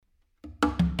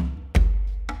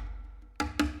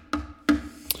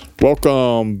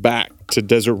Welcome back to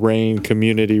Desert Rain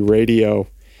Community Radio.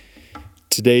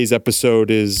 Today's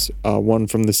episode is one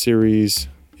from the series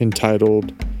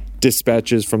entitled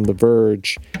Dispatches from the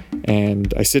Verge.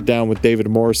 And I sit down with David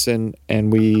Morrison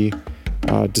and we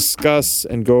discuss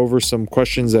and go over some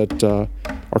questions that are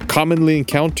commonly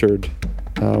encountered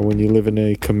when you live in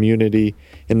a community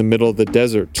in the middle of the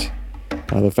desert.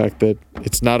 The fact that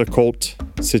it's not a cult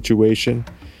situation,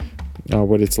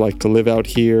 what it's like to live out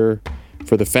here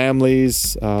for the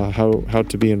families, how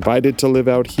to be invited to live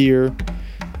out here.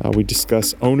 We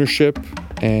discuss ownership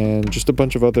and just a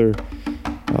bunch of other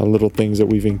little things that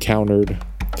we've encountered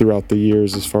throughout the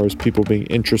years as far as people being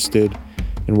interested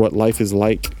in what life is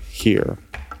like here.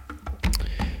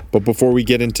 But before we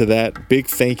get into that, big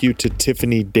thank you to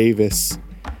Tiffany Davis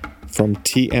from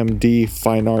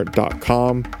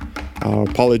tmdfineart.com.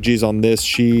 Apologies on this.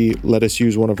 She let us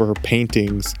use one of her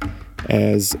paintings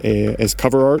as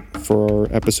cover art for our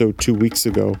episode 2 weeks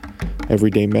ago,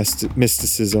 Everyday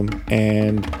Mysticism,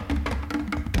 and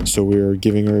so we're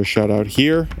giving her a shout out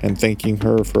here and thanking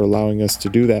her for allowing us to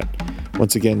do that.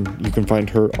 Once again, you can find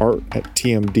her art at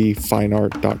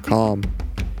tmdfineart.com.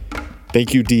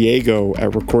 Thank you, Diego,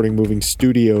 at Recording Moving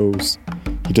Studios.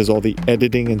 He does all the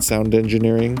editing and sound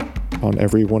engineering on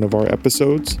every one of our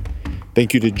episodes.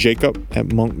 Thank you to Jacob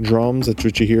at Monk Drums. That's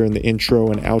what you hear in the intro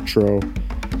and outro.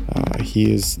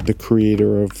 He is the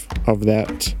creator of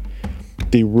that.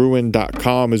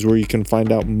 TheRuin.com is where you can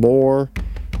find out more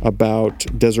about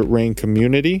Desert Rain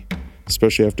Community,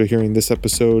 especially after hearing this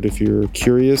episode. If you're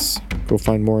curious, go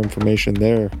find more information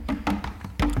there.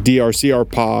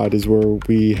 DRCRpod is where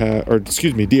we have,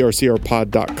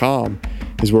 DRCRpod.com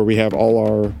is where we have all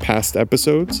our past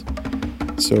episodes.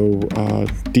 So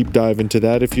deep dive into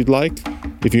that if you'd like.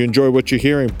 If you enjoy what you're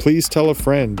hearing, please tell a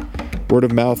friend. Word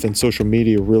of mouth and social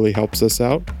media really helps us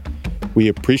out. We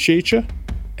appreciate you,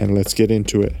 and let's get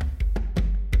into it.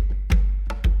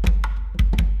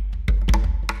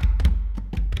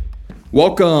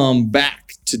 Welcome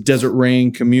back to Desert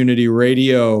Rain Community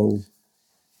Radio.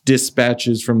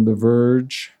 Dispatches from the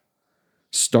Verge,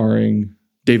 starring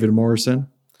David Morrison.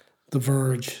 The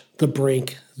Verge, the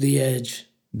brink, the edge.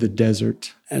 The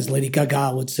desert. As Lady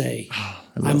Gaga would say,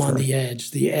 I'm on the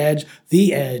edge, the edge,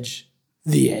 the edge,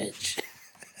 the edge.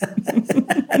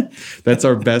 That's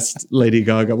our best Lady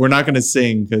Gaga. We're not going to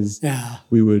sing because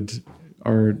we would,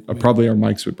 probably our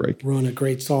mics would break. Ruin a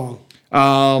great song.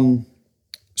 On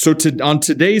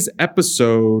today's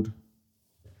episode,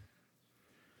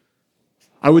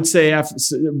 I would say after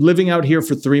living out here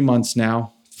for 3 months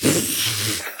now.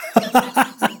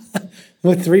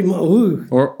 What, 3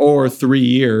 months? Or 3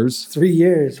 years. 3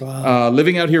 years, wow.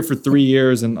 Living out here for 3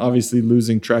 years and obviously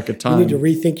losing track of time. You need to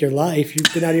rethink your life.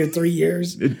 You've been out here 3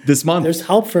 years. This month. There's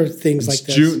help for things like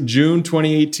this. June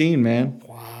 2018, man.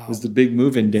 Wow. Was the big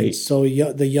move-in date. And so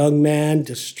the young man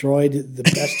destroyed the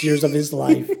best years of his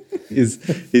life.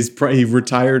 He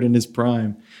retired in his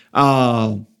prime.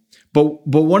 But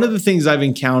one of the things I've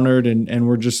encountered, and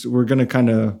we're going to kind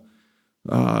of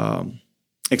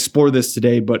explore this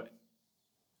today, but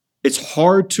it's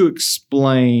hard to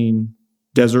explain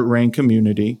Desert Rain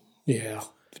Community. Yeah,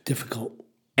 difficult.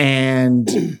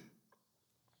 And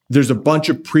there's a bunch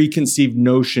of preconceived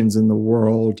notions in the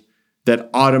world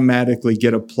that automatically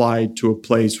get applied to a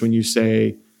place when you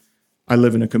say, I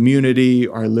live in a community,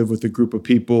 or I live with a group of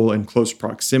people in close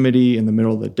proximity in the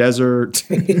middle of the desert.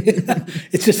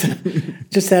 It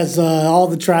just has all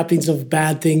the trappings of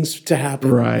bad things to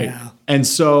happen. Right. Yeah. And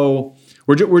so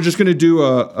we're just going to do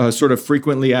a sort of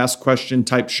frequently asked question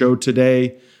type show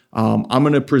today. I'm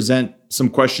going to present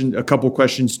a couple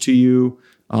questions to you.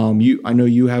 I know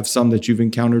you have some that you've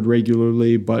encountered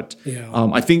regularly, but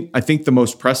I think the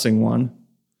most pressing one,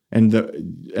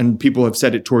 and people have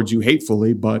said it towards you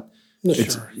hatefully, but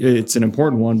it's an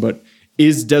important one. But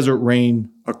is Desert Rain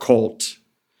a cult?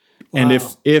 Wow. And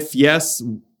if yes,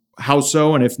 how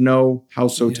so? And if no, how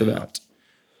so to that?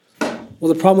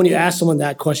 Well, the problem when you ask someone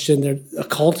that question, a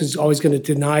cult is always going to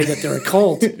deny that they're a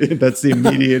cult. That's the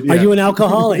immediate. Are you an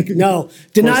alcoholic? No.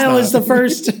 Denial is the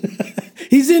first.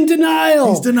 He's in denial.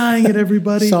 He's denying it,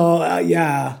 everybody. So,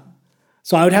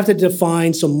 So I would have to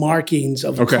define some markings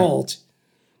of a cult,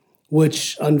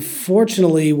 which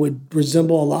unfortunately would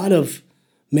resemble a lot of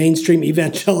mainstream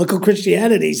evangelical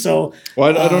Christianity. So,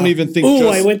 I don't even think.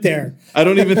 I went there. I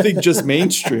don't even think just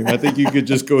mainstream. I think you could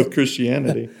just go with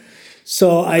Christianity.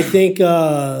 So I think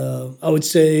I would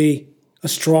say a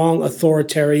strong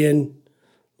authoritarian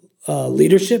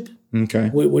leadership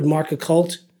would mark a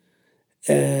cult.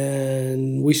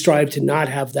 And we strive to not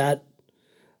have that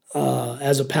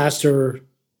as a pastor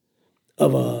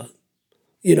of a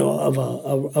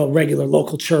of a regular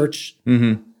local church.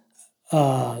 Mm-hmm.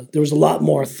 There was a lot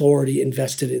more authority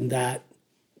invested in that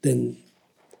than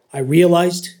I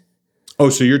realized. Oh,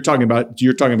 so you're talking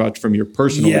about from your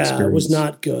personal experience. Yeah, it was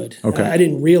not good. Okay. I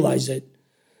didn't realize it.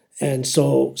 And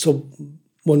so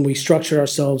when we structured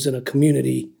ourselves in a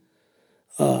community,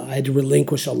 I had to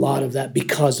relinquish a lot of that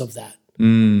because of that.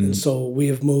 And so we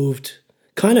have moved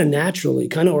kind of naturally,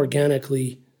 kind of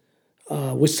organically,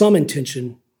 with some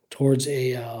intention towards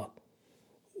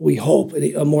we hope,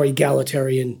 a more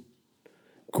egalitarian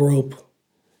group.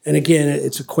 And again,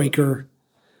 it's a Quaker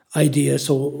idea.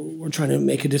 So we're trying to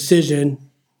make a decision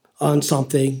on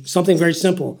something very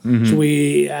simple. Mm-hmm. Should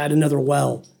we add another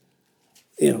well?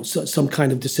 Some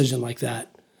kind of decision like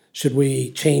that. Should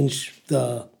we change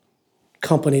the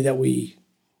company that we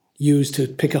use to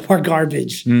pick up our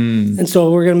garbage? And so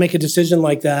we're going to make a decision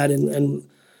like that, and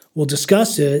we'll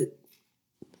discuss it.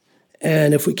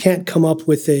 And if we can't come up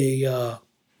with a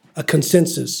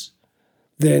consensus,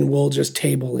 then we'll just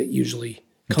table it usually.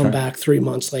 Come back 3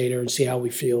 months later and see how we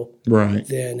feel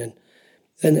then.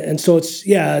 And so it's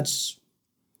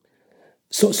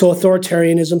so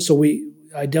authoritarianism. So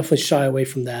I definitely shy away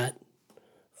from that.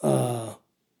 So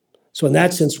in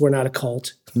that sense, we're not a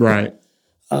cult. Right.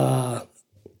 What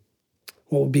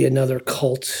would be another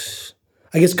cult?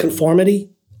 I guess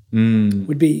conformity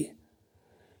would be.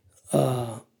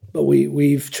 But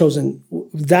we've chosen,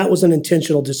 that was an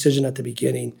intentional decision at the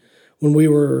beginning when we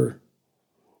were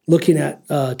looking at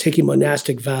taking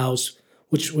monastic vows,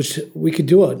 which we could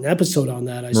do an episode on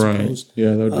that, I suppose.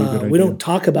 Yeah, that would be a good idea. We don't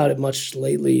talk about it much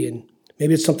lately, and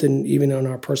maybe it's something even in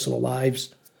our personal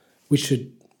lives we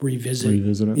should revisit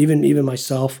it. Even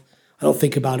myself, I don't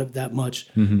think about it that much.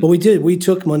 Mm-hmm. But we did. We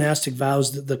took monastic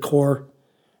vows, the core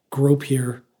group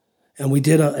here, and we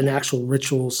did an actual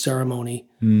ritual ceremony.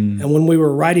 And when we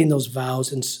were writing those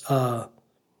vows, and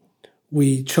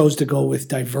we chose to go with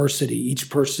diversity. Each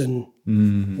person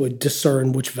would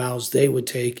discern which vows they would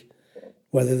take,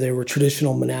 whether they were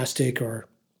traditional monastic or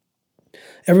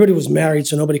everybody was married,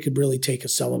 so nobody could really take a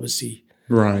celibacy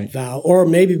vow. Or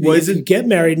maybe if you get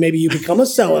married, maybe you become a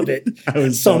celibate.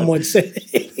 Some would say.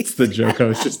 It's the joke I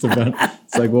was just about.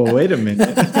 It's like, well, wait a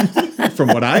minute. From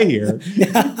what I hear.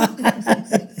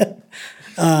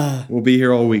 We'll be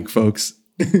here all week, folks.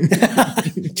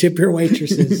 Tip your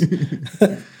waitresses.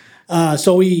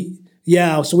 So we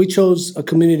chose a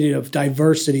community of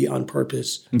diversity on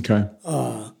purpose. Okay.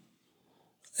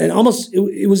 And almost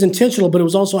it was intentional, but it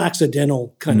was also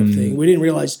accidental kind of thing. We didn't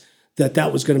realize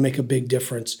that was going to make a big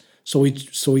difference. So we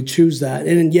choose that.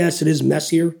 And yes, it is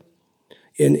messier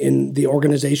in the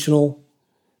organizational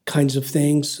kinds of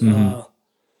things.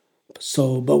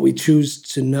 But we choose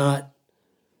to not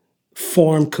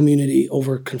form community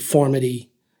over conformity,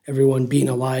 everyone being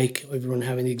alike, everyone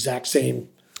having the exact same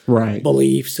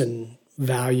beliefs and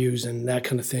values and that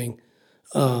kind of thing.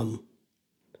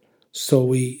 So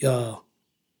we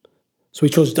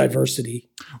chose diversity.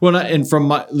 Well, and from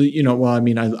my,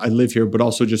 I live here, but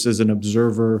also just as an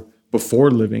observer before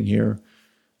living here,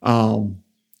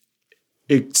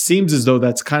 it seems as though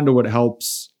that's kind of what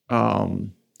helps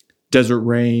Desert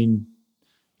Rain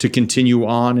to continue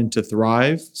on and to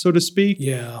thrive, so to speak.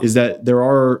 Yeah. Is that there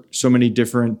are so many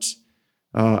different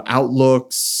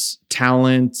outlooks,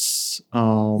 talents,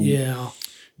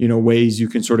 ways you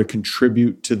can sort of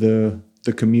contribute to the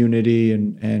community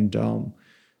and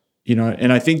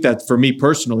I think that for me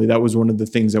personally, that was one of the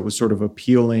things that was sort of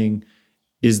appealing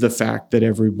is the fact that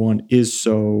everyone is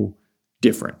so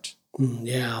different.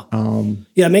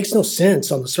 It makes no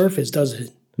sense on the surface, does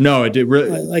it? No, it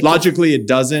really logically it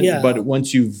doesn't. Yeah. But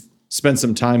once you've spent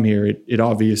some time here, it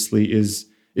obviously is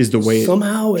the way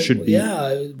somehow it should be. Yeah,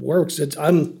 it works.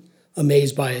 I'm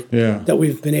amazed by it. Yeah. That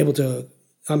we've been able to.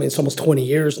 I mean, it's almost 20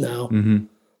 years now.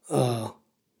 Mm-hmm.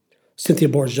 Cynthia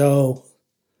Bourgeau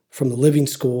from the Living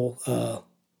School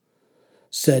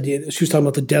said she was talking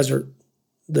about the desert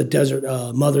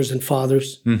mothers and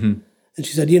fathers, and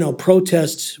she said,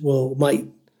 protests might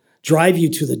drive you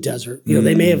to the desert.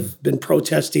 They may have been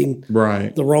protesting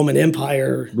the Roman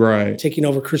Empire, taking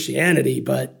over Christianity,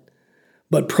 but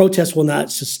protest will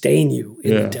not sustain you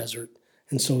in the desert.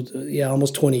 And so,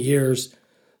 almost 20 years.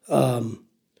 And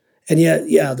yet,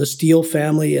 the Steele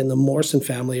family and the Morrison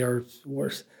family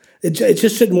it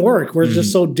just shouldn't work. We're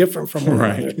just so different from one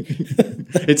another.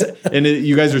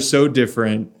 You guys are so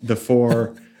different, the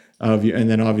four of you, and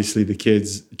then obviously the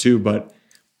kids too, but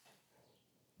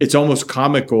it's almost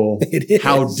comical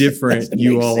how different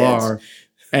you all are.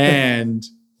 And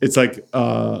it's like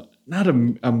not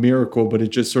a miracle, but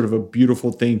it's just sort of a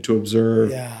beautiful thing to observe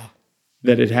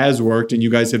that it has worked and you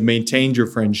guys have maintained your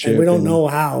friendship. And we don't know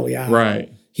how,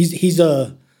 Right. he's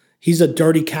a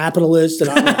dirty capitalist, and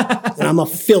I'm a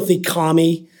filthy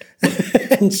commie,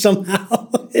 and somehow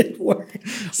it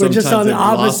works. We're just on the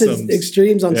opposite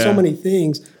extremes on so many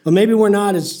things, but maybe we're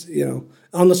not as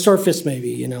on the surface,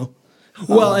 maybe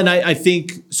Well, and I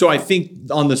think so. I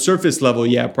think on the surface level,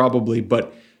 yeah, probably,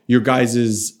 but your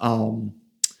guys's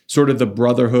sort of the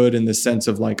brotherhood in the sense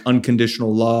of like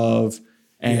unconditional love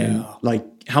and like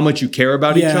how much you care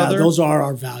about each other. Those are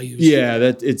our values.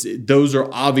 Yeah, those are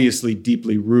obviously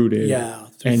deeply rooted. Yeah,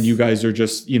 and you guys are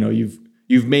just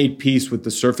you've made peace with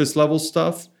the surface level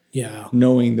stuff. Yeah,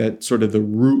 knowing that sort of the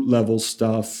root level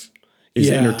stuff is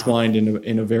intertwined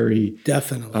in a very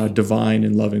definitely divine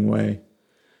and loving way.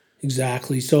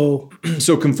 Exactly. So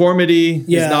conformity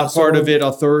is not part of it.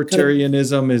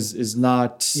 Authoritarianism is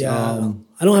not. Yeah.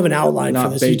 I don't have an outline for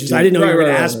this. I didn't know you were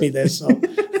going to ask me this. So.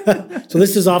 So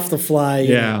this is off the fly.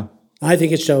 Yeah. I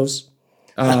think it shows.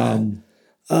 Maybe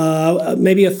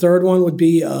a third one would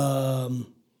be, I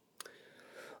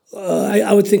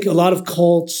would think a lot of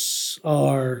cults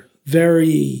are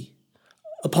very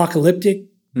apocalyptic.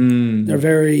 They're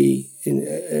very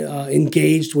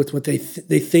engaged with what they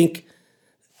think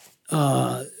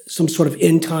some sort of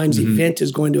end times event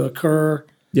is going to occur.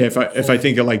 Yeah, if I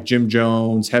think of like Jim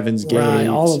Jones, Heaven's Gate, right,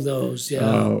 all of those,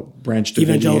 Branch Davidian,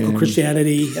 evangelical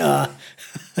Christianity.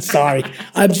 Sorry,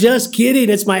 I'm just kidding.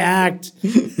 It's my act.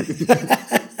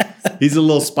 He's a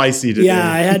little spicy today.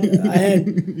 Yeah, I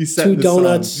had 2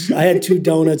 donuts. I had 2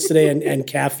 donuts today and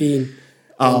caffeine,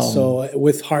 and so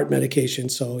with heart medication.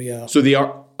 So yeah. So the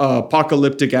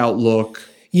apocalyptic outlook.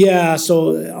 Yeah,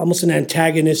 so almost an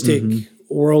antagonistic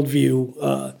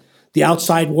worldview. The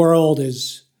outside world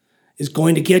is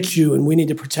going to get you, and we need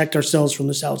to protect ourselves from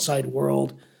this outside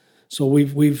world. So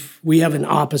we have an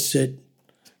opposite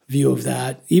view of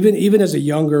that. Even as a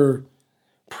younger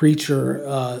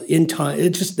preacher, in time,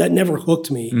 that never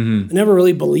hooked me. I never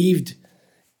really believed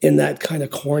in that kind of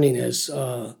corniness.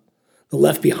 The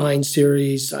Left Behind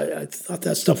series, I thought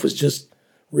that stuff was just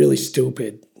really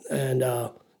stupid. And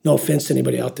no offense to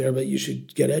anybody out there, but you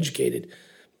should get educated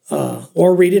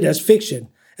or read it as fiction.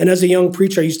 And as a young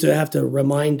preacher, I used to have to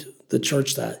remind the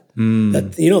church that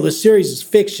the series is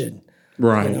fiction,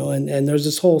 right? And there's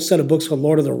this whole set of books called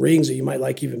Lord of the Rings that you might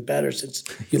like even better since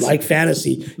you like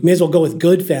fantasy. You may as well go with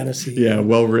good fantasy. Yeah,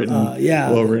 well written.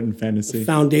 Well written fantasy.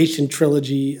 Foundation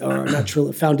trilogy or not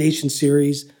trilogy, Foundation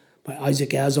series by Isaac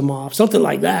Asimov, something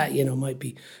like that. Might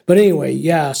be. But anyway,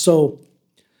 yeah. So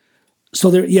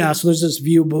there's this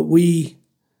view, but we,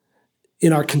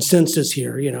 in our consensus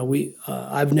here,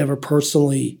 I've never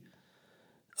personally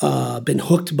been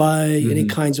hooked by any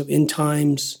kinds of end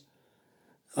times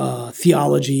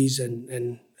theologies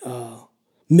and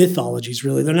mythologies,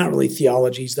 really. They're not really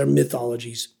theologies, they're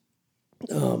mythologies.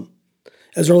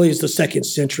 As early as the 2nd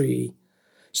century,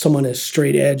 someone as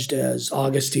straight-edged as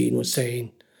Augustine was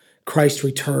saying, Christ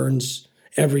returns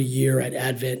every year at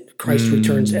Advent. Christ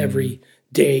returns every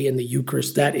day in the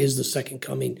Eucharist. That is the second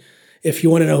coming. If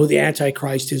you want to know who the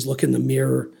Antichrist is, look in the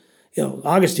mirror.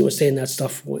 Augustine was saying that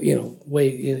stuff, way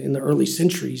in the early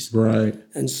centuries. Right.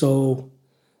 And so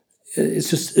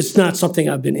it's not something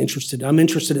I've been interested in. I'm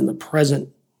interested in the present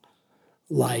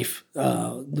life.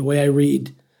 The way I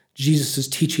read Jesus'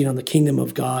 teaching on the kingdom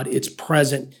of God, it's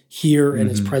present here and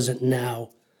it's present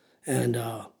now. And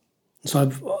so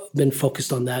I've been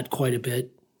focused on that quite a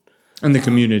bit. And the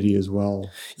community as well.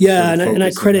 Yeah, and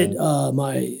I credit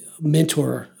my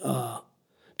mentor,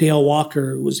 Dale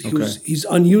Walker. He's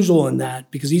unusual in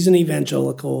that because he's an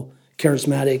evangelical,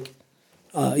 charismatic,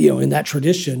 in that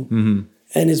tradition,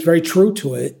 and is very true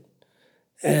to it.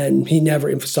 And he never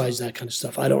emphasized that kind of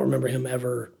stuff. I don't remember him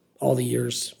ever all the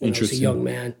years when I was a young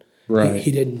man. Right,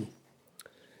 he didn't.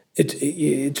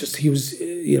 He was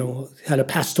had a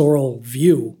pastoral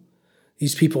view.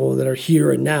 These people that are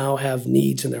here and now have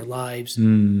needs in their lives,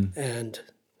 and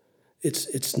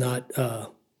it's not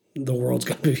the world's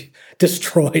going to be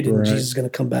destroyed and Jesus is going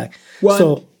to come back. Well,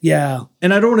 so yeah,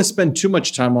 and I don't want to spend too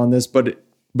much time on this, but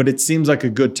it seems like a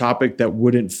good topic that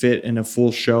wouldn't fit in a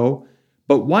full show.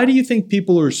 But why do you think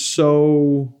people are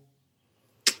so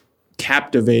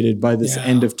captivated by this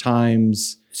end of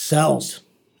times? Sells.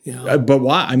 But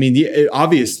why? I mean,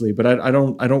 obviously, but I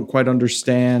don't quite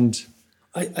understand.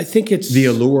 I think it's the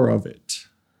allure of it.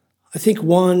 I think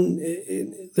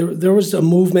there was a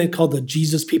movement called the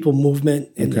Jesus People Movement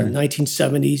in the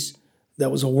 1970s. That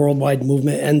was a worldwide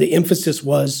movement, and the emphasis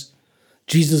was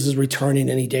Jesus is returning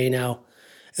any day now.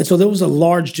 And so there was a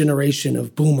large generation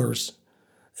of boomers,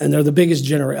 and they're the biggest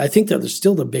generation. I think they're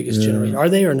still the biggest generation. Are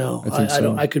they or no? I think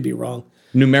so. I could be wrong.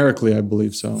 Numerically, I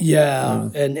believe so. Yeah,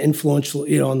 and influential,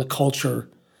 on the culture.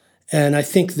 And I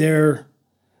think they're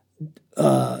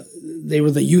they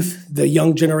were the youth, the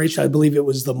young generation. I believe it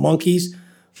was the Monkees.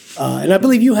 And I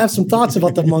believe you have some thoughts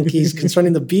about the Monkees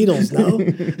concerning the Beatles, no?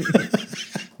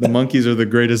 The Monkees are the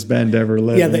greatest band ever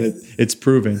lived. Yeah, it's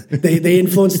proven. They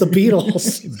influenced the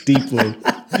Beatles. Deeply.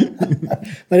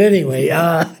 But anyway,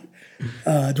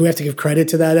 do we have to give credit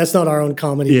to that? That's not our own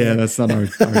comedy. Yeah, that's not our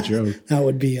joke. That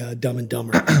would be Dumb and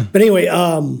Dumber. But anyway,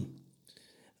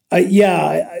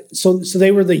 so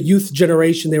they were the youth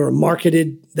generation. They were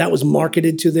marketed. That was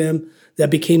marketed to them. That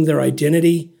became their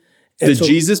identity. And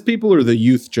Jesus people or the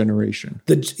youth generation?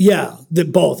 Both.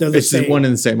 They're the same. It's one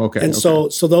and the same. Okay. And so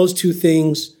those two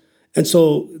things. And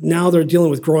so now they're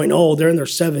dealing with growing old. They're in their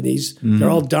 70s. Mm-hmm. They're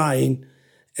all dying.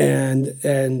 And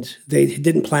they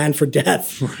didn't plan for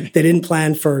death. Right. They didn't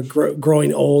plan for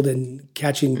growing old and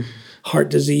catching heart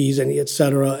disease and et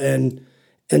cetera.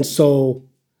 And so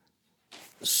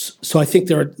I think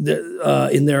they're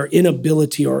in their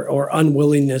inability or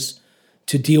unwillingness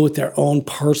to deal with their own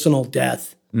personal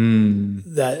death,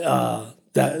 that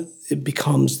it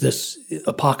becomes this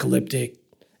apocalyptic,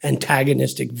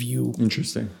 antagonistic view.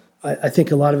 Interesting. I think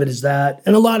a lot of it is that,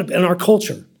 and our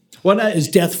culture is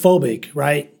death phobic,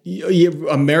 right? Yeah,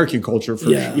 American culture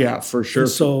for sure.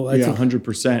 And so I think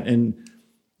 100%. And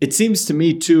it seems to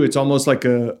me too, it's almost like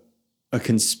a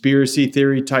conspiracy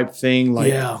theory type thing.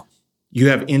 Like you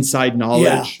have inside knowledge.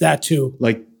 Yeah, that too.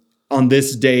 Like on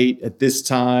this date, at this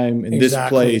time, in this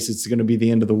place, it's going to be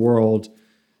the end of the world.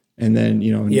 And then,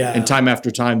 and time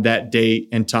after time, that date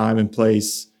and time and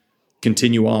place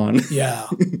continue on. Yeah.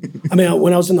 I mean,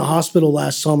 when I was in the hospital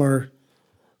last summer,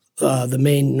 the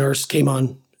main nurse came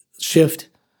on shift.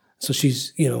 So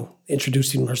she's,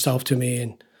 introducing herself to me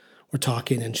and we're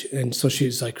talking. And so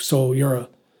she's like, so you're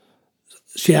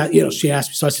she asked me.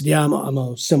 So I said, yeah, I'm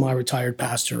a semi-retired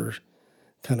pastor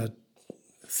kind of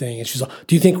thing. And she's like,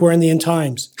 do you think we're in the end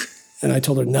times? And I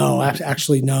told her, no,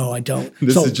 actually, no, I don't.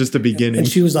 This is just the beginning. And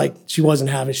she was like, she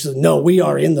wasn't having it. She said, no, we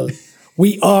are in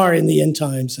the end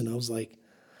times. And I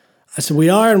said, we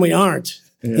are and we aren't.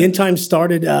 Yeah. The end times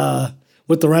started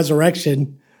with the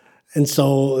resurrection. And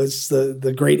so it's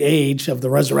the great age of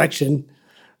the resurrection.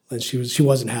 And she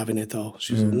wasn't having it though.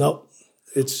 She said, nope,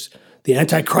 it's the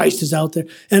Antichrist is out there.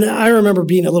 And I remember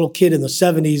being a little kid in the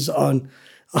 70s on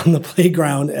the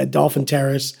playground at Dolphin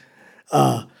Terrace.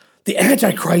 The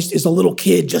Antichrist is a little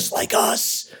kid just like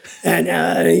us,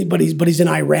 but he's in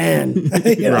Iran,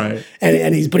 right?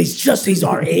 And he's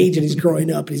our age and he's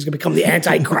growing up and he's going to become the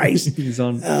Antichrist. He's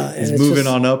moving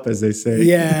on up, as they say.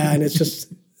 Yeah, and it's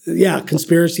just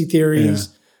conspiracy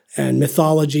theories and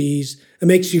mythologies. It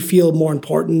makes you feel more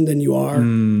important than you are.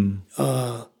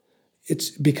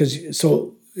 It's because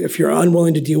if you're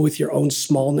unwilling to deal with your own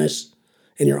smallness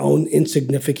and your own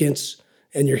insignificance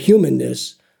and your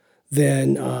humanness,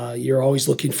 then you're always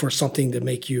looking for something to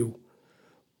make you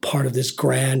part of this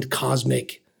grand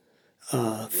cosmic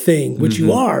thing, which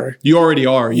you are. You already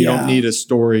are. You don't need a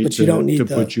story to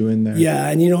put you in there. Yeah,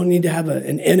 and you don't need to have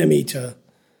an enemy to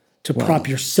prop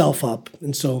yourself up.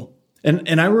 And so...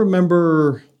 And I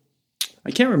remember... I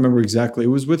can't remember exactly. It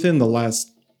was within the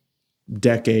last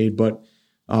decade, but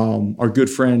our good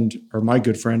friend, or my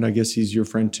good friend, I guess he's your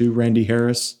friend too, Randy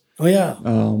Harris. Oh, yeah.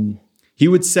 He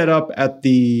would set up at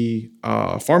the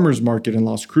farmer's market in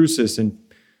Las Cruces and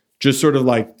just sort of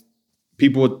like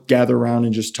people would gather around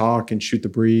and just talk and shoot the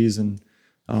breeze. And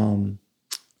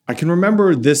I can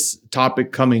remember this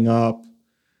topic coming up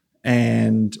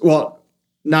and, well,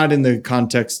 not in the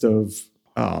context of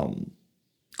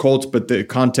cults, but the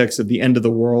context of the end of the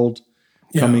world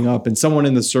coming up. And someone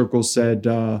in the circle said,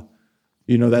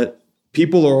 that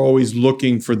people are always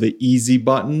looking for the easy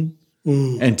button.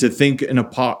 And to think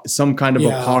some kind of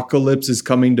apocalypse is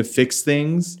coming to fix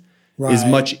things is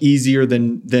much easier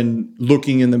than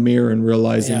looking in the mirror and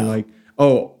realizing like,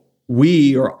 oh,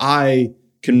 I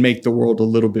can make the world a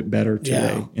little bit better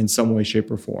today in some way,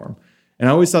 shape, or form. And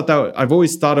I always thought I've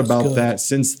always thought about that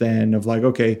since then of like,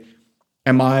 okay,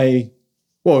 and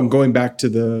going back to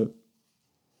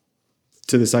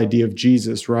this idea of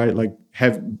Jesus, right? Like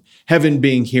heaven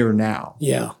being here now.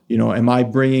 Yeah. Am I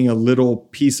bringing a little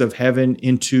piece of heaven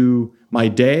into my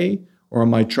day, or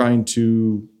am I trying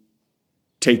to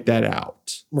take that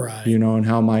out? Right. And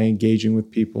how am I engaging with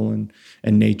people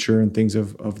and nature and things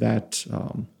of that?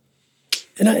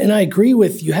 And I agree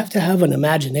with you have to have an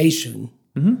imagination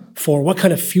for what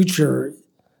kind of future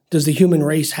does the human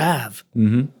race have?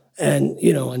 Mm-hmm.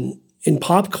 And, in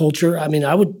pop culture, I mean,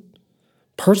 I would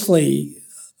personally,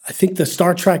 I think the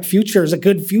Star Trek future is a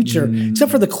good future,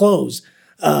 except for the clothes.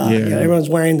 Everyone's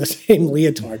wearing the same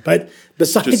leotard. But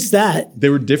besides that... They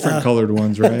were different colored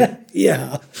ones, right?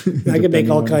 Yeah. I can make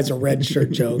all kinds of red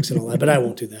shirt jokes and all that, but I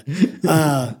won't do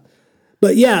that.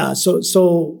 But yeah,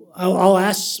 so I'll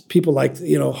ask people like,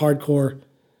 hardcore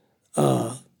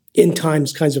end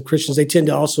times kinds of Christians. They tend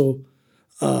to also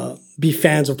be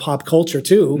fans of pop culture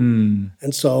too.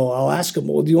 And so I'll ask them,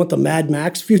 well, do you want the Mad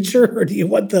Max future or do you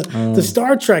want the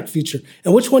Star Trek future?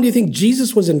 And which one do you think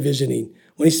Jesus was envisioning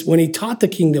when he taught the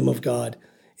kingdom of God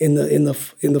in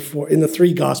the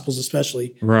three gospels,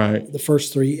 especially right, the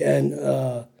first three? And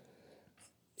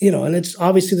and it's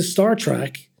obviously the Star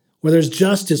Trek where there's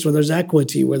justice, where there's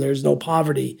equity, where there's no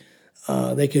poverty.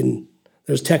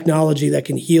 There's technology that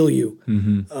can heal you.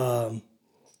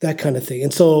 That kind of thing.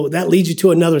 And so that leads you to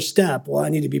another step. Well, I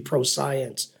need to be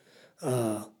pro-science.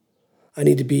 I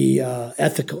need to be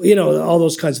ethical, all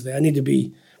those kinds of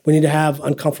things. We need to have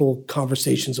uncomfortable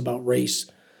conversations about race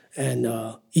and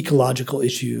ecological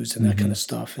issues and that kind of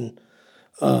stuff. And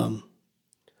so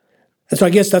I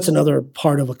guess that's another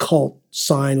part of a cult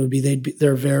sign would be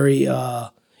they're very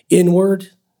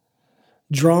inward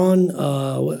drawn.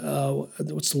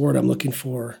 What's the word I'm looking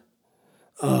for?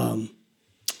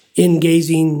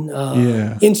 In-gazing,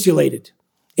 insulated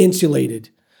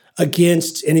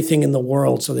against anything in the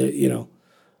world. So that,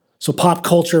 so pop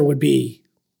culture would be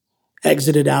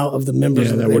exited out of the members.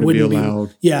 Yeah, that wouldn't be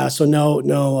allowed. So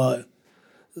no.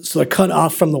 So they're cut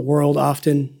off from the world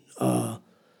often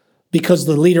because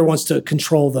the leader wants to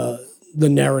control the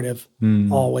narrative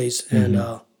always, and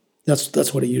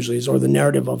that's what it usually is, or the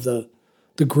narrative of the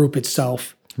group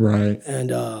itself. Right.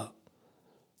 And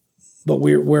but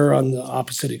we're on the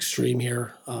opposite extreme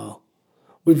here.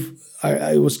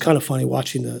 It was kind of funny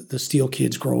watching the Steel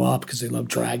kids grow up because they love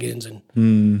dragons and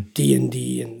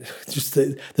D&D and just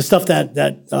the stuff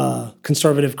that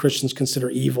conservative Christians consider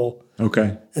evil.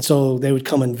 Okay. And so they would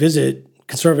come and visit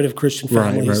conservative Christian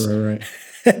families. Right.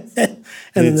 And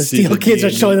then the Steel kids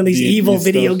are showing them these evil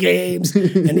video games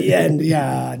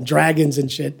and dragons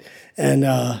and shit. And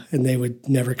they would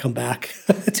never come back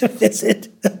to visit.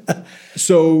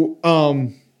 So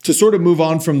to sort of move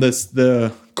on from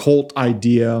the cult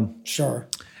idea, sure,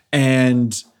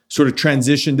 and sort of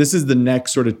transition. This is the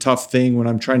next sort of tough thing when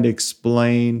I'm trying to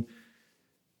explain,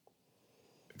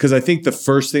 because I think the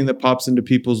first thing that pops into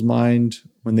people's mind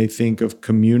when they think of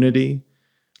community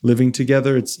living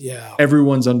together, it's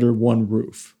everyone's under one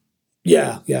roof.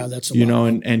 Yeah, that's a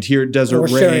lot. And here at Desert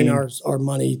Rain, we're sharing our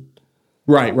money.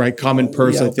 Right, common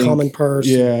purse. I think common purse.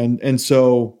 Yeah, and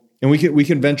so we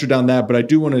can venture down that, but I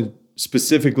do want to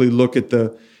specifically look at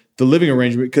the living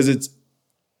arrangement because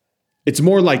it's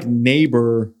more like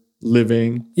neighbor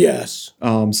living. Yes.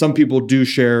 Some people do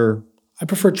share. I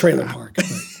prefer trailer park.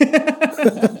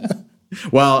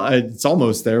 Well, it's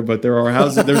almost there, but there are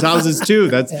houses. There's houses too.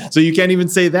 So you can't even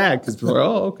say that because people are,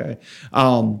 okay.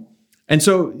 And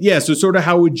so so sort of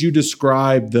how would you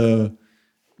describe the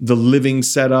living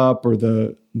setup or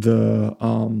the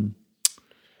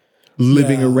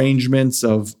living arrangements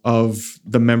of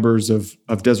the members of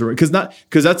Desert Rain?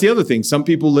 Because that's the other thing. Some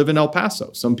people live in El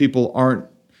Paso. Some people aren't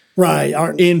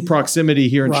in proximity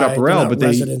here in Chaparral, but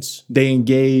they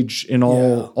engage in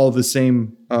all the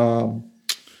same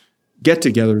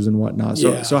get-togethers and whatnot.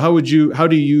 So how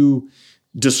do you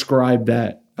describe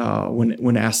that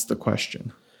when asked the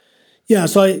question? Yeah,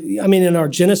 so I mean, in our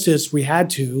Genesis, we had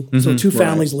to. So two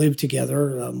families lived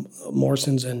together,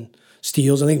 Morrisons and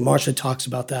Steeles. I think Marcia talks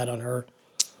about that on her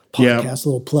podcast. A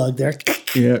little plug there.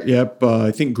 Yep.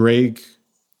 I think Greg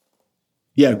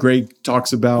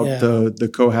talks about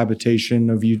the cohabitation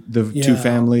of two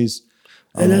families.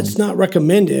 And that's not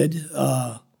recommended.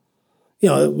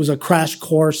 It was a crash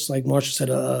course, like Marcia said,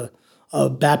 a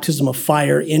baptism of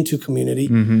fire into community.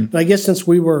 But I guess since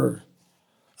we were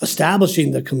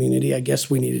establishing the community, I guess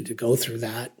we needed to go through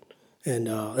that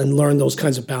and learn those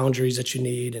kinds of boundaries that you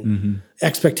need and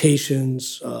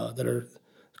expectations that are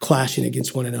clashing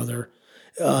against one another.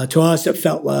 To us, it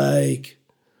felt like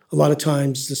a lot of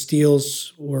times the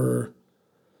Steeles were,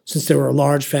 since they were a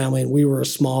large family and we were a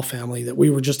small family, that we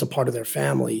were just a part of their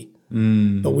family.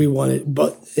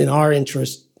 But in our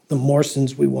interest, the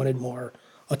Morrisons, we wanted more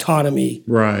autonomy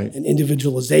and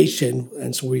individualization.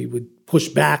 And so we would push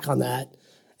back on that.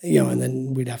 And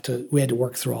then we had to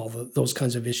work through all those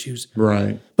kinds of issues.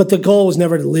 Right. But the goal was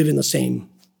never to live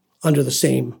under the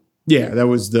same. Yeah, that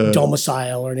was the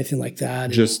domicile or anything like that.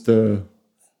 Just there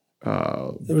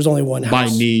was only one house. By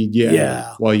need,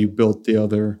 yeah. While you built the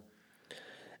other.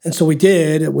 And so we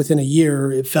did. Within a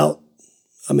year, it felt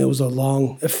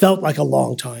like a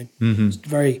long time. It was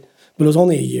but it was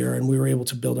only a year, and we were able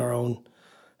to build our own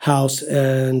house.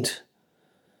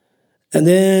 And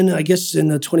then I guess in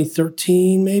the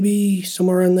 2013, maybe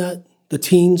somewhere in the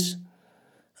teens,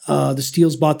 the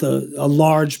Steeles bought a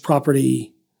large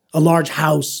property, a large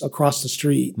house across the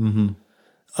street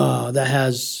that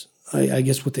has, I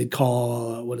guess, what they'd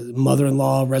call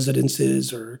mother-in-law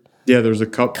residences or there's a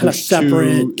couple kind of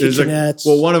separate kitchenettes.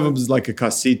 One of them is like a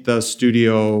casita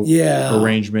studio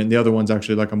arrangement. The other one's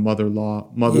actually like a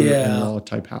mother-in-law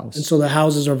type house. And so the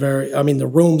houses are the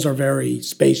rooms are very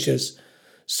spacious.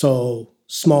 So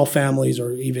small families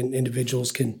or even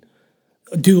individuals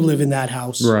do live in that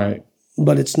house. Right.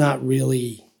 But it's not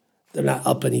really, they're not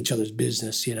up in each other's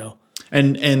business,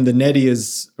 And the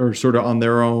Nettias are sort of on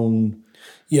their own,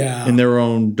 in their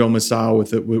own domicile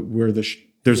with it, where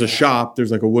there's a shop,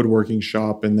 there's like a woodworking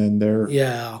shop, and then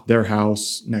their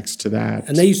house next to that.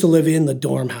 And they used to live in the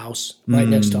dorm house right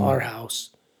next to our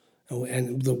house,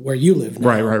 and where you live now.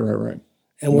 Right.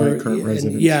 And we're current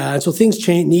residence. And so things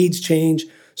change, needs change.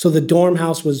 So the dorm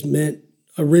house was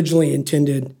originally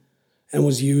intended and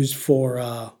was used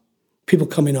for people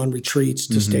coming on retreats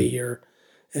to stay here,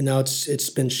 and now it's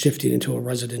been shifted into a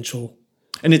residential.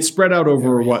 And it's spread out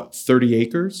over 30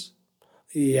 acres?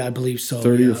 Yeah, I believe so.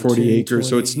 30 or 40 acres. 20,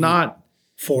 so it's not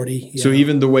 40. Yeah. So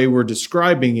even the way we're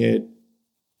describing it,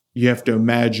 you have to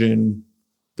imagine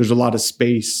there's a lot of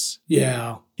space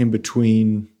in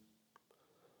between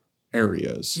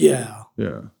areas. Yeah.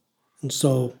 Yeah. And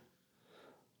so,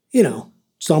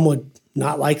 some would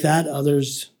not like that.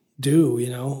 Others do,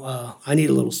 I need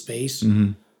a little space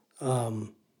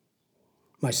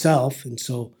myself. And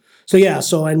so,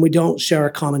 and we don't share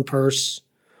a common purse.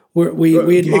 We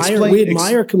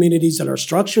admire communities that are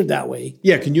structured that way.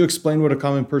 Yeah, can you explain what a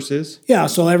common purse is? Yeah,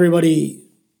 so everybody,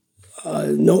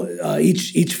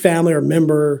 each family or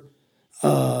member,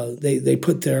 they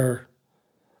put their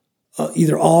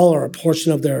either all or a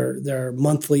portion of their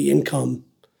monthly income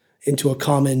into a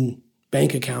common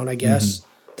bank account, I guess,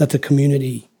 that the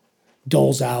community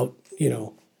doles out.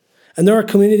 And there are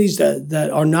communities that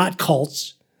are not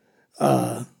cults,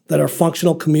 that are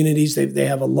functional communities. They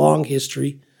have a long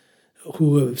history,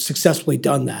 who have successfully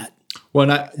done that.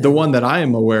 Well, the one that I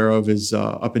am aware of is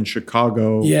up in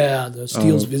Chicago. Yeah, the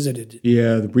Steeles visited.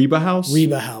 Yeah, the Reba House.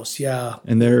 Reba House, yeah.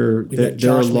 And they're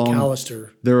Josh McAllister.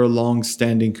 They're a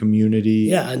long-standing community.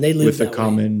 Yeah, and they live with a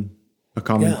common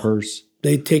purse.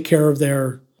 They take care of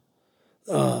their,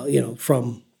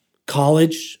 from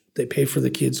college. They pay for the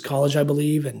kids' college, I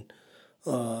believe,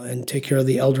 and take care of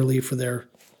the elderly for their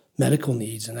medical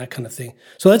needs and that kind of thing.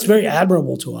 So that's very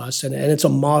admirable to us, and it's a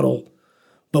model.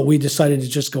 But we decided to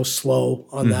just go slow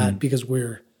on that because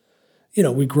we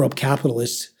grew up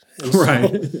capitalist. Right.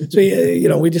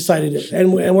 So we decided,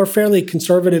 and we're fairly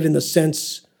conservative in the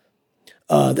sense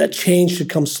that change should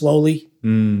come slowly.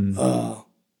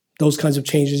 Those kinds of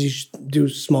changes, you should do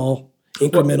small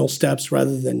incremental steps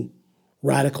rather than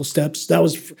radical steps.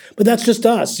 But that's just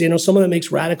us. Someone that makes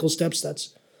radical steps,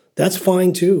 that's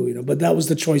fine too. But that was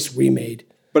the choice we made.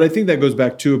 But I think that goes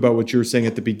back too about what you were saying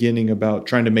at the beginning about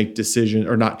trying to make decisions,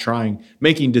 or not trying,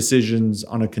 making decisions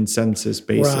on a consensus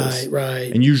basis. Right.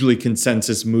 And usually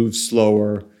consensus moves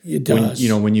slower. It does.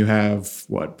 When you have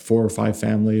 4 or 5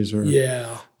 families, or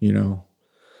And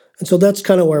so that's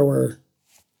kind of where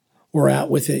we're at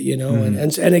with it,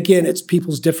 and again, it's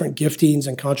people's different giftings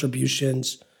and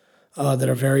contributions that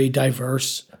are very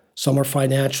diverse. Some are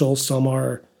financial, some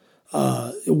are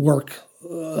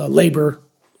labor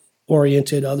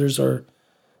oriented. Others are,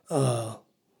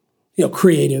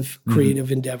 creative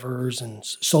endeavors and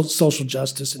social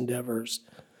justice endeavors.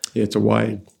 Yeah, it's a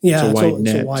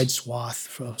wide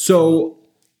swath. So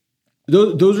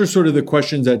those are sort of the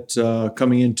questions that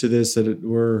coming into this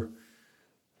that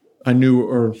I knew,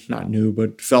 or not knew,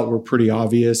 but felt were pretty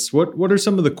obvious. What are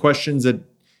some of the questions that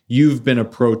you've been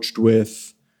approached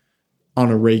with on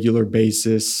a regular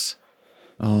basis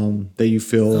that you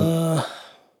feel?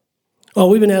 Well,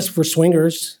 we've been asked for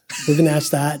swingers. We've been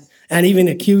asked that, and even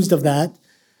accused of that.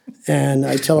 And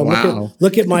I tell them,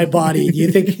 look at my body. Do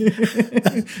you think?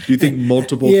 Do you think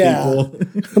multiple people?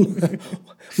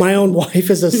 My own wife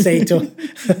is a saint to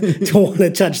want to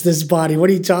touch this body. What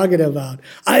are you talking about?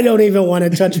 I don't even want to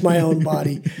touch my own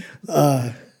body.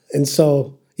 And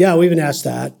so, we've been asked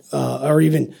that. Or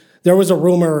even there was a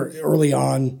rumor early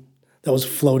on that was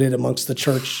floated amongst the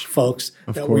church folks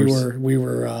that we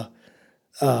were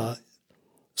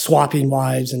swapping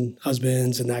wives and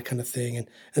husbands and that kind of thing.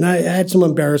 And I had some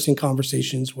embarrassing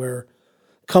conversations where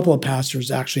a couple of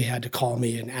pastors actually had to call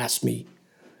me and ask me.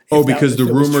 Because the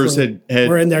rumors had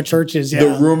were in their churches. Yeah.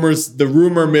 The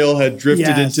rumor mill had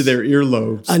drifted into their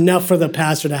earlobes. Enough for the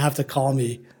pastor to have to call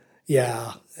me.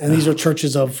 Yeah. And these are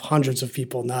churches of hundreds of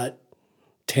people, not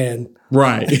 10.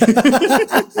 Right.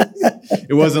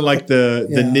 It wasn't like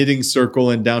the knitting circle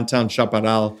in downtown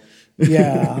Chaparral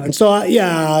Yeah. And so,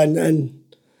 and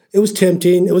it was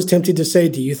tempting. It was tempting to say,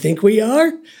 do you think we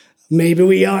are? Maybe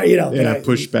we are, Yeah,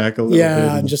 push back a little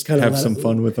bit. And just kind of have some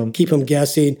fun with them. Keep them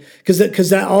guessing. Because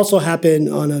that also happened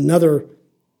on another,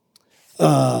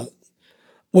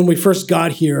 when we first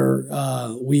got here,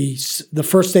 the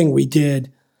first thing we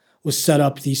did was set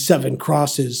up these 7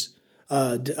 crosses.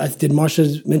 Did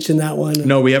Marsha mention that one?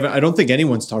 No, we haven't. I don't think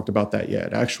anyone's talked about that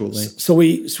yet, actually. So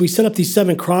we set up these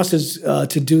 7 crosses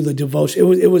to do the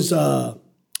devotion. It was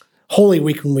Holy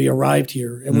Week when we arrived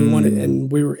here, and we wanted,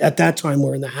 and we were at that time we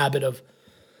were in the habit of.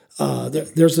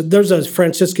 There's a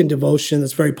Franciscan devotion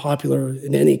that's very popular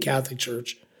in any Catholic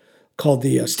church called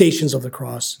the Stations of the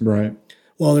Cross. Right.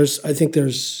 Well, I think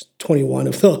there's 14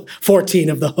 of those.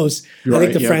 Right, I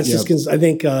think the Franciscans,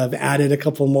 have added a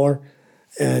couple more,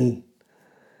 and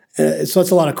so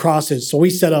it's a lot of crosses. So we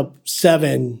set up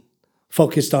 7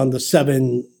 focused on the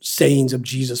 7 sayings of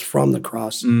Jesus from the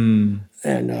cross. And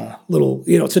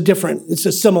it's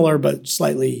a similar, but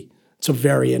slightly, it's a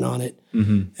variant on it.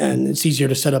 Mm-hmm. And it's easier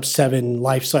to set up 7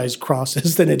 life-size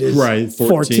crosses than it is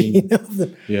 14 of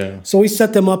them. Yeah. So we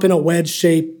set them up in a wedge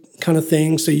shape kind of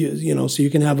thing. So so you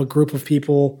can have a group of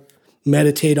people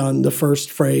meditate on the first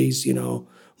phrase,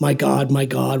 my God,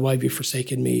 why have you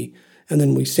forsaken me? And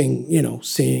then we sing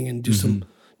and do some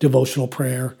devotional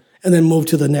prayer, and then move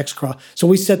to the next cross. So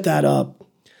we set that up,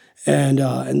 and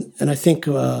I think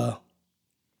Ernie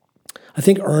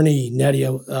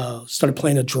Nedia started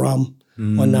playing a drum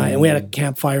one night, and we had a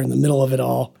campfire in the middle of it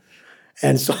all.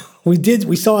 And so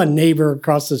we saw a neighbor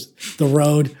across the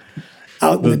road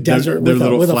out in the desert with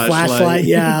a flashlight.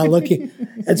 Yeah, looking.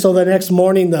 And so the next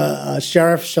morning, the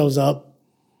sheriff shows up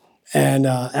and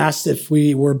asked if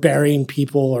we were burying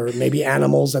people or maybe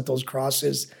animals at those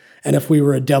crosses, and if we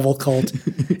were a devil cult.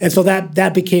 And so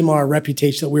that became our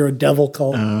reputation, that we were a devil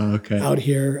cult out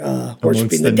here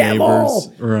worshiping the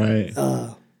devil. Right.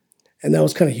 And that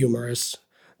was kind of humorous.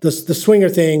 The swinger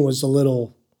thing was a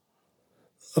little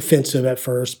offensive at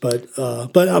first, but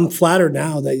I'm flattered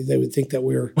now that they would think that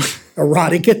we're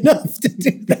erotic enough to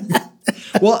do that.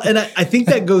 Well, and I think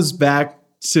that goes back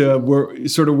to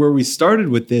where we started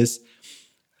with this,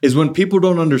 is when people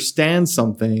don't understand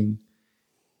something,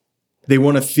 they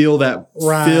want to fill that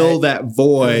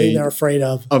void they're afraid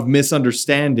of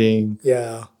misunderstanding.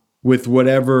 Yeah. With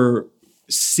whatever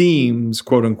seems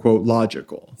quote unquote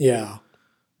logical. Yeah.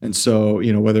 And so,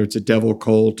 whether it's a devil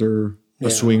cult or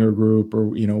a swinger group or,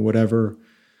 whatever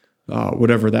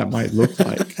that might look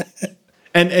like.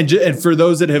 And for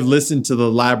those that have listened to the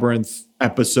Labyrinth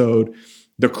episode,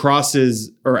 the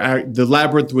crosses the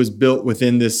labyrinth was built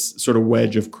within this sort of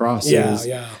wedge of crosses.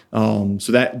 Yeah.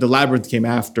 So that the labyrinth came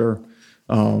after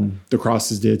the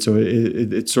crosses did. So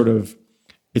it's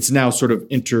now sort of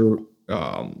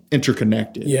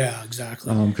interconnected. Yeah,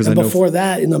 exactly. And before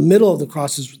that, in the middle of the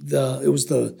crosses, it was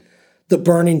the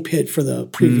burning pit for the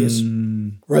previous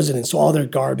residents. So all their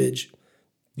garbage,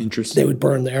 interesting, they would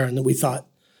burn there. And then we thought,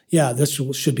 this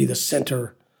should be the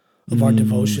center of our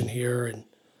devotion here.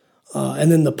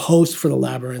 And then the post for the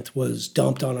labyrinth was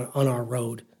dumped on our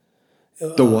road.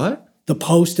 The what? The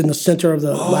post in the center of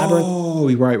the labyrinth. Oh,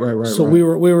 right. So we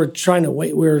were trying to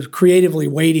wait. We were creatively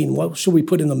waiting. What should we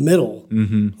put in the middle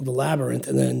of the labyrinth?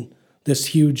 And then this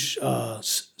huge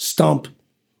stump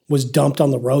was dumped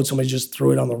on the road. Somebody just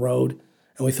threw it on the road,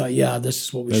 and we thought, this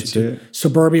is what we should do.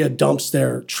 Suburbia dumps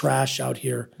their trash out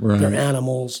here, their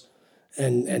animals,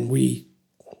 and we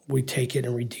take it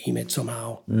and redeem it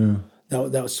somehow. Yeah.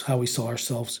 That was how we saw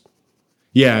ourselves.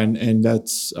 Yeah, and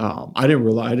that's I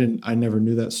never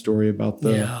knew that story about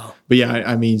But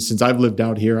I mean, since I've lived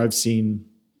out here, I've seen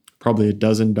probably a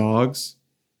dozen dogs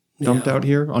dumped out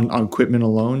here on equipment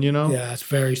alone. Yeah, it's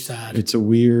very sad. It's a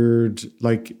weird,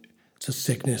 it's a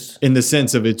sickness in the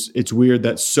sense of it's weird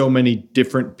that so many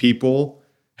different people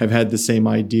have had the same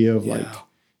idea of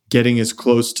getting as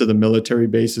close to the military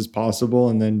base as possible,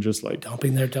 and then just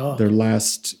dumping their dog, their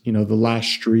last, the last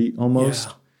street almost.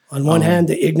 Yeah. On one hand,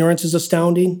 the ignorance is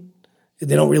astounding.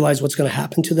 They don't realize what's going to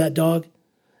happen to that dog,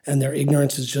 and their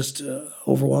ignorance is just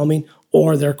overwhelming,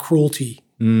 or their cruelty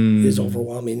is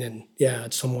overwhelming. And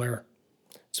it's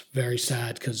very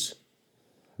sad because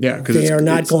they are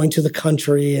not going to the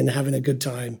country and having a good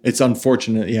time. It's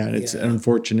unfortunate. Yeah. It's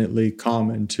unfortunately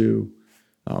common to,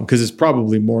 because it's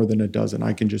probably more than a dozen.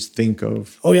 I can just think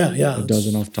of a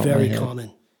dozen off the top of my head. Very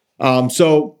common.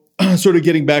 So sort of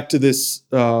getting back to this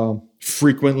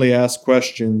frequently asked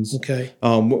questions. Okay.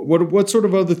 What sort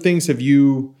of other things have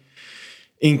you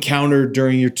encountered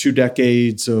during your 2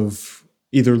 decades of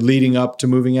either leading up to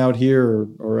moving out here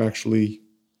or actually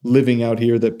living out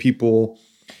here that people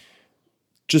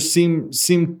just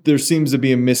there seems to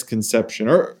be a misconception,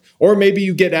 or maybe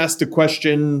you get asked a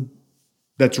question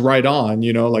that's right on,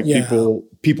 like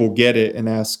people get it and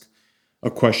ask a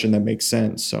question that makes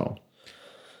sense. So,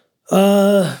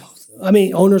 I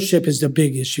mean, ownership is the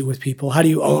big issue with people. How do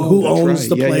you own? Who owns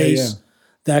the place?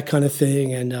 That kind of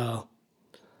thing, and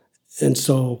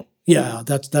so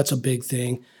that's a big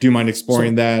thing. Do you mind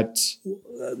exploring that?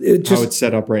 How it's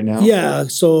set up right now? Yeah.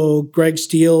 So Greg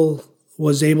Steele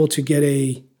was able to get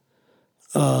a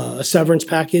severance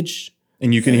package,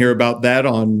 and you can hear about that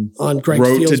on Greg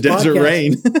Road Steele's to Desert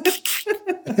Rain.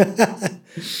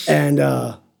 and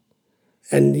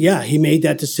he made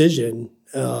that decision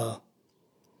to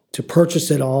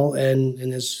purchase it all,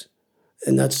 and that's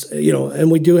and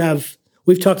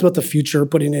we've talked about the future,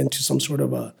 putting it into some sort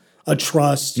of a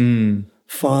trust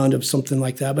fund of something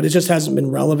like that, but it just hasn't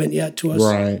been relevant yet to us.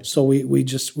 Right. So we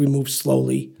move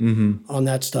slowly on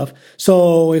that stuff.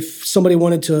 So if somebody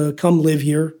wanted to come live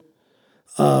here,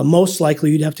 most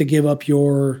likely you'd have to give up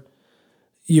your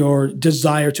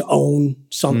desire to own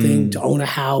something, to own a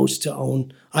house,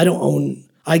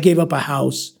 I gave up a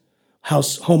home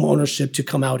ownership to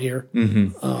come out here.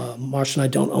 Marsh and I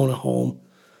don't own a home.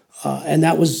 And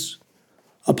that was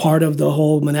a part of the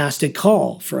whole monastic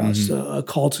call for us, a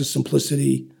call to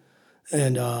simplicity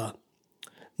and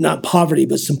not poverty,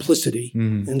 but simplicity.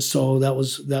 And so that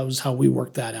was how we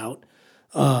worked that out.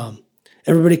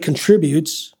 Everybody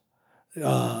contributes. We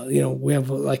have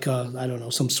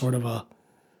some sort of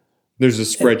there's a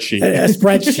spreadsheet. A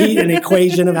spreadsheet, an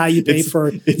equation of how you pay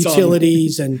for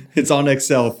utilities. It's on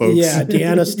Excel, folks. Yeah,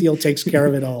 Deanna Steele takes care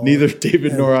of it all. Neither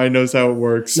David nor I knows how it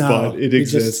works, but it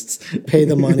exists. Just pay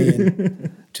the money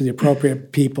to the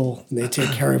appropriate people, and they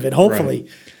take care of it, hopefully.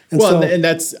 Right. And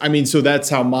that's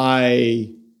how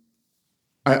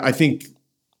I think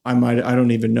I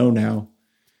don't even know now,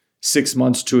 6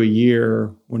 months to a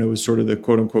year, when it was sort of the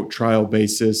quote unquote trial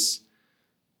basis,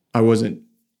 I wasn't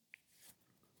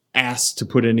asked to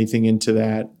put anything into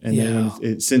that. And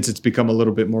then since it's become a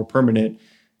little bit more permanent,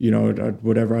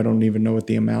 whatever, I don't even know what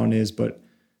the amount is, but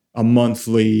a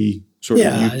monthly sort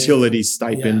of utility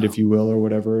stipend, if you will, or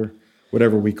whatever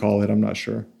we call it. I'm not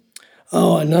sure.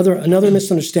 Oh, another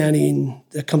misunderstanding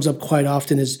that comes up quite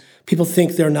often is people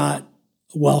think they're not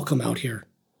welcome out here.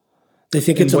 They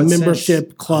think it's a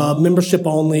membership club, membership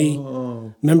only,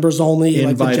 members only,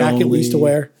 like the jacket we used to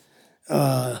wear.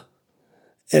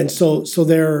 And so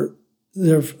they're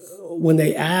when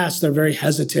they ask, they're very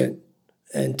hesitant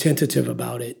and tentative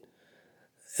about it.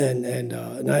 And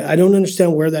I don't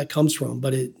understand where that comes from,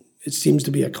 but it seems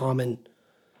to be a common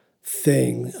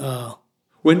thing.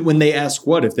 When they ask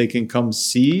what, if they can come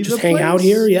see just the hang place? out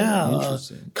here,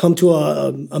 come to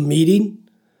a meeting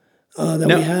that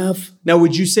we have. Now,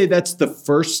 would you say that's the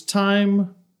first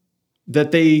time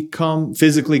that they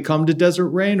physically come to Desert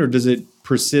Rain, or does it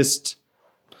persist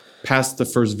past the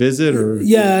first visit? Or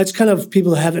it's kind of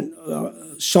people that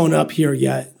haven't shown up here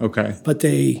yet. Okay, but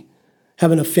they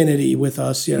have an affinity with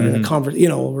us. In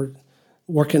a we're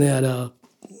working at I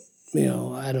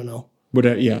don't know.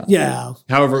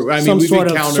 However, some sort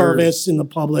of service in the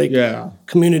public. Yeah,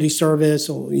 community service,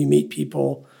 or you meet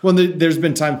people. Well, there's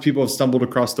been times people have stumbled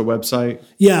across the website.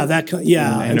 And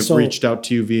have reached out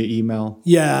to you via email.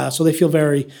 Yeah, so they feel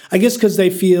I guess because they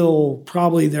feel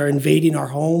probably they're invading our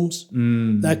homes,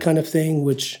 that kind of thing.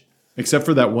 Which, except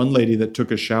for that one lady that took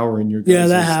a shower in your. Yeah,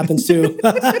 that happens too.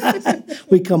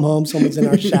 We come home, someone's in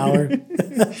our shower.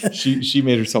 She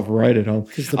made herself right at home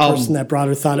because the person that brought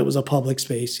her thought it was a public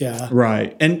space. Yeah,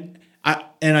 right, and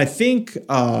I think.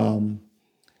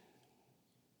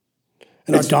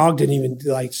 And our dog didn't even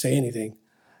say anything.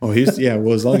 Oh,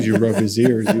 well, as long as you rub his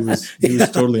ears, he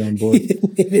was totally on board.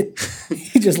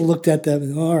 He just looked at them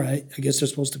and, all right, I guess they're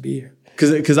supposed to be here.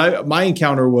 Because my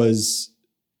encounter was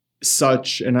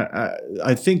such, and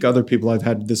I think other people I've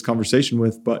had this conversation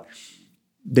with, but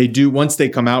they do, once they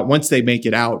come out, once they make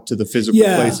it out to the physical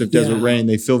place of Desert Rain,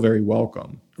 they feel very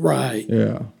welcome. Right.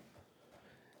 Yeah.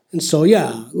 And so, we've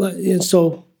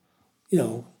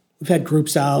had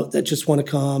groups out that just want to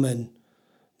come and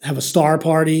have a star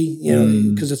party,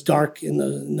 because it's dark in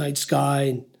the night sky,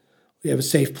 and we have a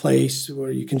safe place where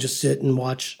you can just sit and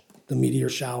watch the meteor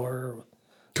shower, or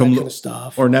that kind of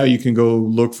stuff. Or now you can go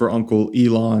look for Uncle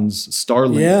Elon's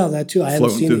Starlink. Yeah, that too. I haven't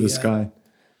seen it floating through the yet. sky.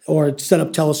 Or set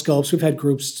up telescopes. We've had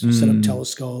groups set up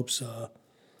telescopes,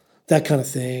 that kind of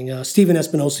thing. Stephen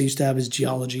Espinosa used to have his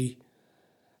geology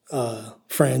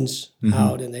friends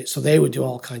out, and they would do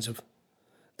all kinds of.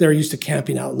 They're used to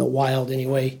camping out in the wild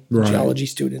anyway, geology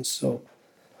students. So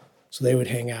they would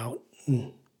hang out.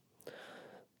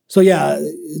 So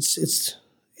it's.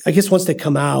 I guess once they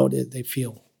come out, they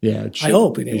feel Yeah, I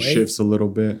hope anyway. It shifts a little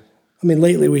bit. I mean,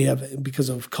 lately we have, because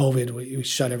of COVID, we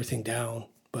shut everything down.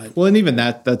 But well, and even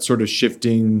that's sort of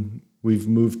shifting. We've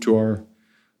moved to our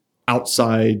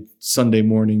outside Sunday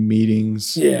morning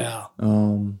meetings. Yeah.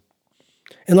 And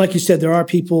like you said, there are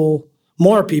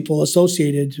more people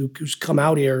associated who's come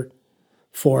out here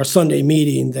for a Sunday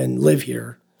meeting than live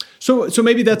here. So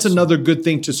maybe that's another good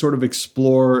thing to sort of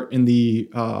explore in the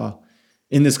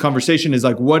in this conversation is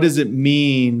like, what does it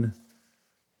mean?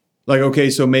 Like, okay,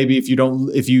 so maybe if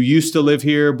you used to live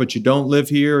here, but you don't live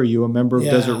here, are you a member of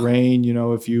Desert Rain? You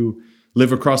know, if you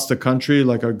live across the country,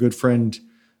 like our good friend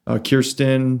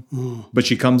Kirsten, but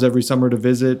she comes every summer to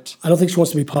visit. I don't think she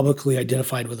wants to be publicly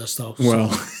identified with us, though. Well,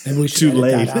 so maybe we should too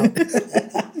late.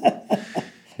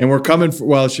 And we're coming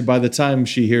for, by the time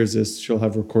she hears this, she'll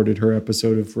have recorded her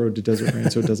episode of Road to Desert Rain,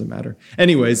 so it doesn't matter.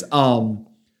 Anyways, so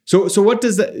what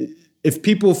does that, if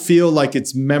people feel like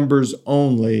it's members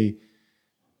only,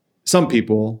 some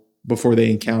people, before they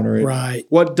encounter it, right?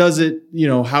 What does it,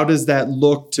 how does that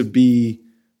look to be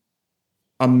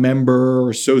a member or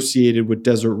associated with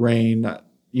Desert Rain? I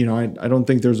don't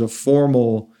think there's a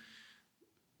formal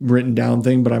written down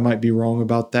thing, but I might be wrong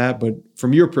about that. But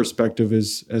from your perspective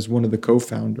as one of the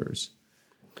co-founders.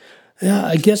 Yeah,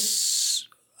 I guess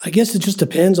it just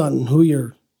depends on who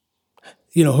you're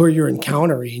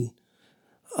encountering.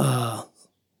 I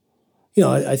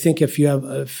think if you have,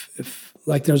 if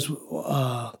like there's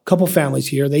a couple families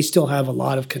here, they still have a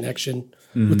lot of connection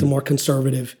with the more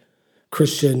conservative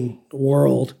Christian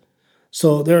world.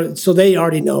 So they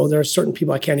already know there are certain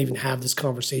people I can't even have this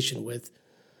conversation with.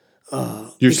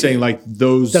 You're saying like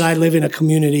those that I live in a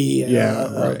community,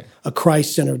 right. a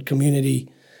Christ-centered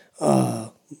community,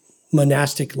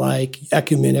 monastic-like,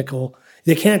 ecumenical.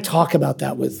 They can't talk about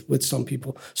that with some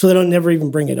people, so they don't never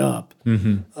even bring it up.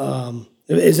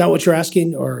 Is that what you're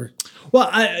asking, or?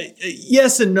 Well,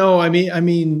 yes and no. I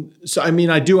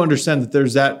do understand that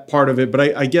there's that part of it, but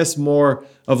I guess more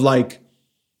of like,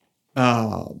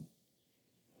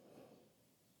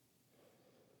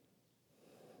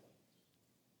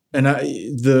 and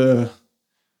I'm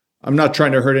not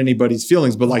trying to hurt anybody's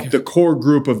feelings, but like the core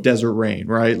group of Desert Rain,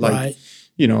 right? Like,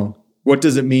 what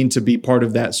does it mean to be part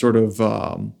of that sort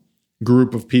of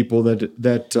group of people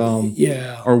that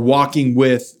are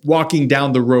walking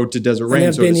down the road to Desert Rain,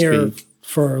 and so to speak. Been here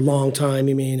for a long time,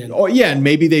 you mean? And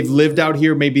maybe they've lived out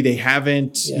here, maybe they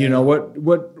haven't. Yeah.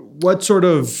 What sort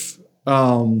of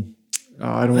I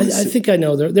think I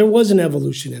know there was an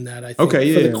evolution in that, I think, for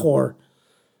the core.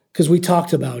 Because we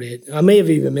talked about it. I may have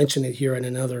even mentioned it here in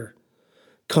another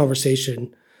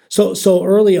conversation. So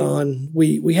early on,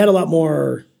 we had a lot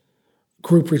more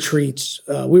group retreats.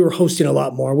 We were hosting a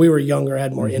lot more. We were younger,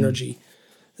 had more energy.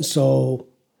 And so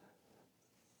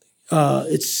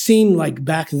it seemed like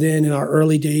back then in our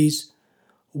early days,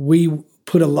 we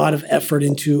put a lot of effort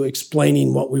into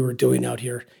explaining what we were doing out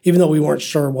here, even though we weren't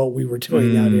sure what we were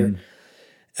doing out here.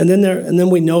 And then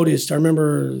we noticed, I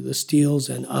remember the Steels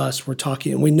and us were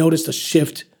talking, and we noticed a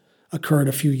shift occurred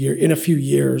in a few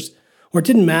years where it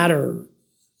didn't matter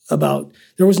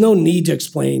there was no need to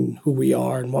explain who we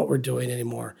are and what we're doing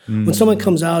anymore. When someone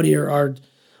comes out here, our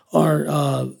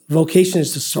vocation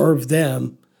is to serve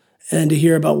them and to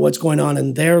hear about what's going on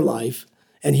in their life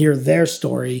and hear their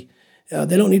story.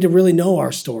 They don't need to really know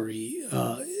our story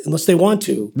unless they want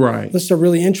to, right? Unless they're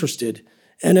really interested.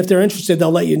 And if they're interested, they'll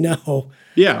let you know.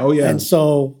 Yeah. Oh, yeah. And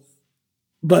so,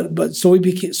 so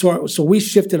we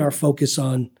shifted our focus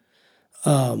on,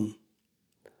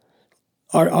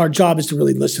 our job is to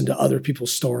really listen to other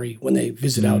people's story when they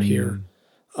visit out here,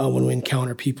 when we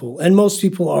encounter people. And most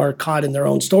people are caught in their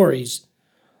own stories,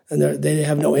 and they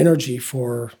have no energy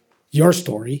for your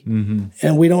story.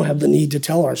 And we don't have the need to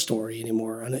tell our story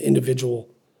anymore on an individual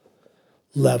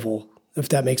level, if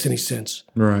that makes any sense.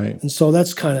 Right. And so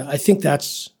that's I think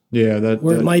that's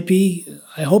where it might be.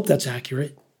 I hope that's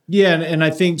accurate. Yeah, and I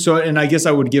think so. And I guess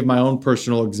I would give my own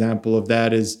personal example of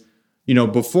that is,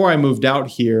 before I moved out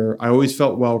here, I always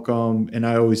felt welcome, and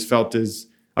I always felt as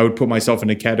I would put myself in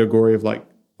a category of like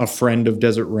a friend of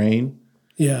Desert Rain.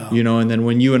 Yeah. And then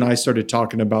when you and I started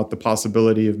talking about the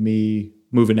possibility of me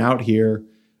moving out here,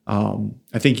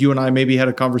 I think you and I maybe had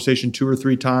a conversation 2 or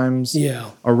 3 times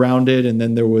around it. And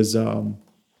then there was a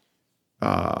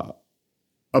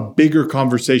bigger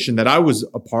conversation that I was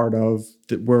a part of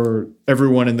where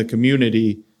everyone in the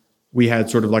community, we had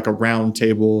sort of like a round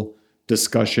table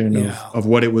discussion of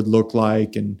what it would look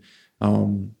like and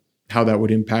how that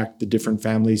would impact the different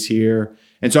families here.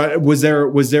 And so was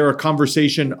there a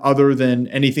conversation other than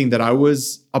anything that I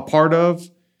was a part of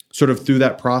sort of through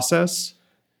that process?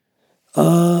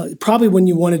 Probably when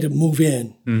you wanted to move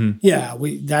in. Yeah,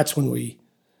 that's when we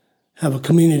have a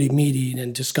community meeting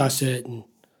and discuss it.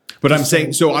 But I'm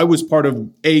saying, so I was part of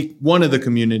one of the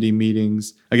community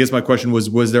meetings. I guess my question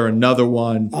was there another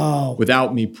one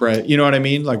without me you know what I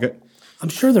mean? Like, I'm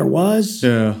sure there was.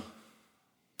 Yeah.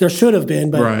 There should have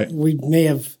been, but we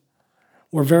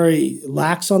we're very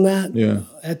lax on that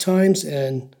at times,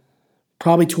 and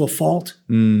probably to a fault.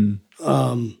 And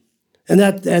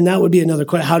that would be another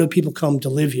question. How do people come to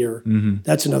live here? Mm-hmm.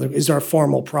 That's another. Is there a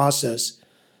formal process?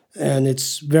 And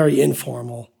it's very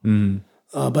informal. Mm-hmm.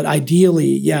 But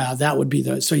ideally, that would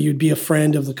be so you'd be a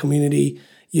friend of the community.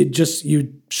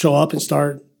 You'd show up and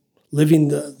start living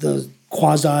the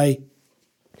quasi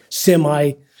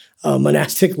semi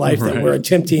monastic life that we're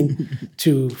attempting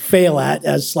to fail at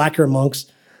as slacker monks,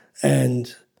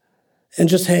 and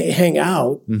just hang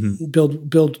out,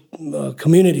 build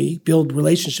community, build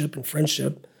relationship and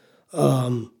friendship,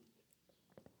 and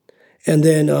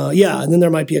then there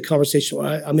might be a conversation.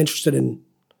 I'm interested in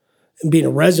being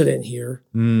a resident here,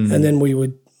 and then we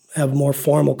would have more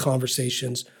formal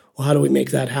conversations. Well, how do we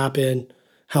make that happen?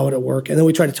 How would it work? And then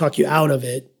we try to talk you out of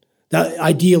it. That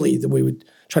ideally, that we would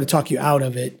try to talk you out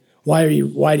of it. Why do you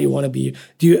want to be?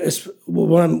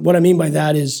 What I mean by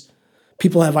that is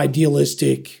people have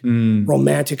idealistic,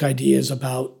 romantic ideas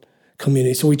about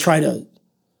community. So we try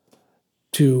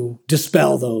to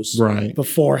dispel those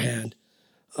beforehand.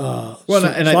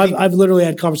 I've literally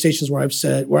had conversations where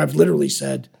I've literally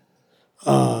said,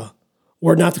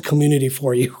 we're not the community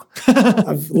for you.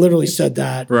 I've literally said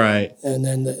that. Right. And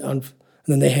then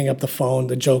they hang up the phone.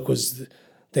 The joke was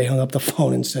they hung up the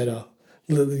phone and said,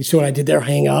 you see what I did there?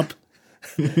 Hang up.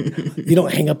 You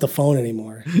don't hang up the phone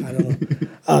anymore. I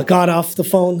don't know. Got off the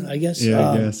phone, I guess.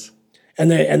 Yeah, I guess.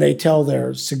 And they tell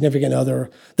their significant other,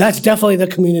 that's definitely the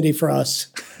community for us.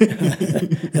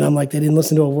 And I'm like, they didn't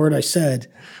listen to a word I said.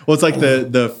 Well, it's like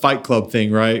the Fight Club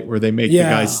thing, right? Where they make the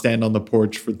guys stand on the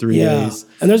porch for 3 days.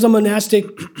 And there's a monastic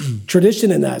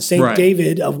tradition in that. Saint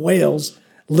David of Wales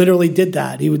literally did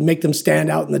that. He would make them stand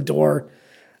out in the door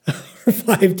for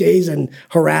 5 days and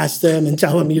harass them and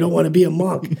tell them you don't want to be a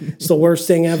monk. It's the worst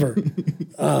thing ever.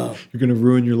 You're going to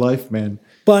ruin your life, man.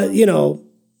 But,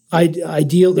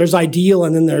 ideal. There's ideal,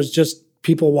 and then there's just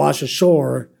people wash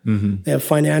ashore. Mm-hmm. They have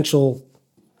financial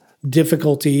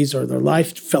difficulties or their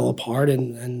life fell apart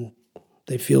and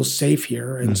they feel safe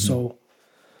here. And so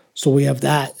we have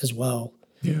that as well.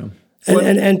 Yeah.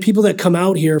 And people that come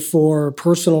out here for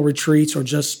personal retreats or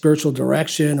just spiritual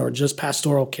direction or just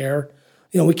pastoral care,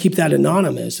 we keep that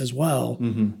anonymous as well.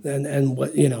 Mm-hmm. And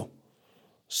what,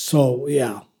 so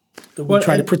we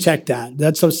try to protect that.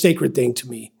 That's a sacred thing to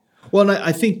me. Well, and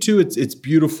I think too, it's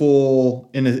beautiful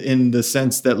in the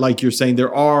sense that, like you're saying,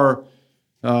 there are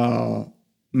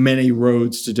many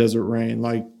roads to Desert Rain.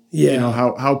 Like,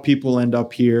 how people end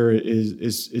up here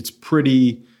is it's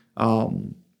pretty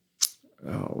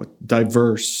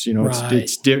diverse.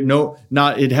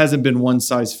 It hasn't been one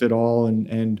size fit all,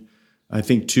 and I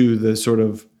think too the sort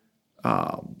of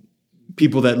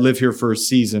people that live here for a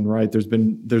season, right? There's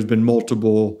been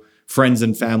multiple friends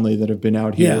and family that have been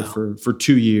out here for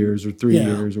 2 years or 3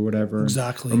 years or whatever.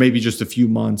 Exactly. Or maybe just a few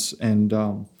months. And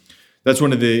that's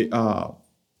one of the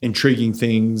intriguing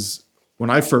things when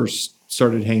I first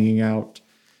started hanging out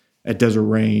at Desert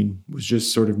Rain, was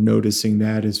just sort of noticing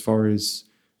that as far as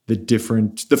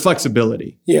the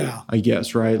flexibility. Yeah. I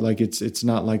guess, right? Like it's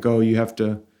not like, oh, you have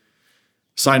to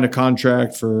sign a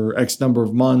contract for X number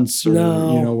of months or,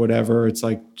 whatever. It's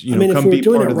like, come be part of the community. If we were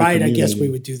doing it right, I guess we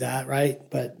would do that, right?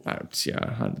 But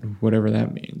whatever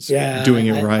that means. Yeah. Doing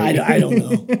it right. I don't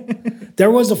know.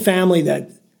 There was a family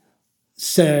that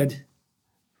said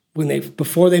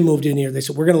before they moved in here, they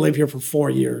said, we're going to live here for 4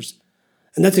 years.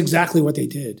 And that's exactly what they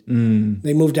did. Mm.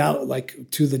 They moved out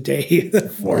to the day,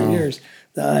 4 years.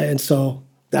 And so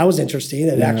that was interesting.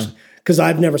 Actually, because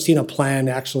I've never seen a plan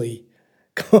actually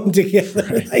come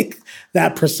together like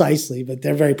that precisely, but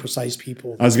they're very precise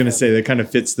people. I was going to say that kind of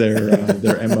fits their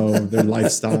MO, their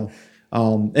lifestyle.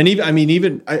 And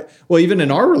even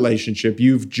in our relationship,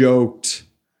 you've joked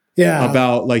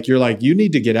about you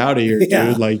need to get out of here,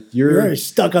 dude. Like you're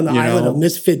stuck on the island of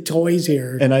misfit toys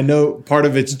here. And I know part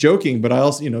of it's joking, but I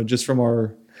also, just from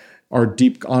our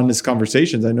deep, honest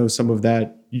conversations, I know some of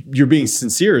that you're being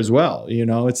sincere as well.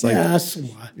 It's like,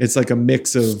 it's like a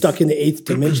mix of stuck in the 8th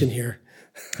dimension here.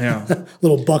 Yeah.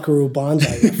 Little Buckaroo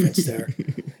Banzai reference there.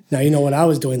 Now you know what I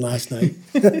was doing last night.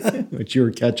 Which you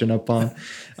were catching up on.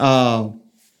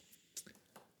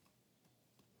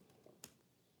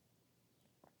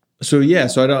 So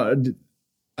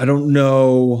I don't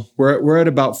know. We're at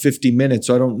about 50 minutes,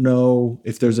 so I don't know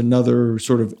if there's another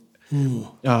sort of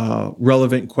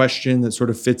relevant question that sort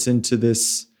of fits into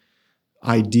this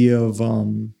idea of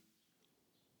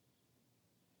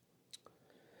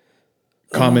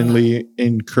commonly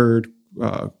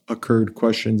occurred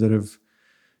questions that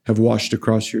have washed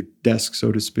across your desk,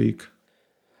 so to speak?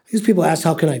 Because people ask,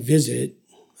 how can I visit,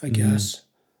 I guess.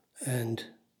 And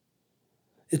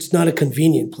it's not a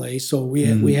convenient place. So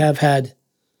we have had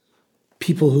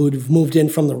people who've moved in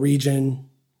from the region,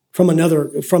 from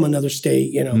another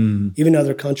state, even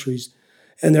other countries,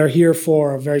 and they're here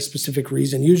for a very specific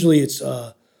reason. Usually it's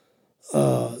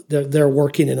they're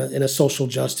working in a social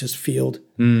justice field,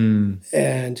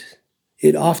 and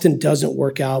it often doesn't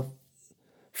work out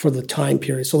for the time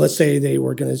period. So let's say they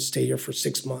were going to stay here for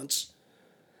 6 months.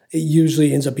 It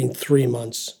usually ends up being 3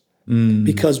 months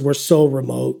because we're so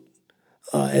remote,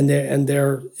 and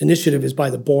their initiative is by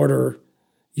the border,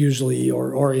 usually,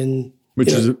 or in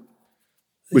which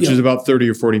is about 30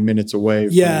 or 40 minutes away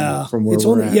from where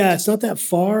we're at. Yeah, it's not that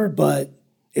far, but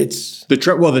it's the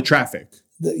traffic.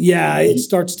 It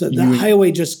starts to the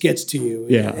highway just gets to you.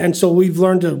 Yeah, and so we've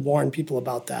learned to warn people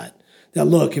about that. That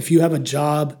look, if you have a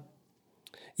job,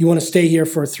 you want to stay here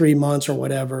for 3 months or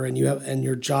whatever, and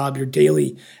your job, your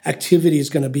daily activity is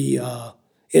going to be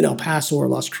in El Paso or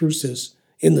Las Cruces,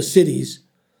 in the cities,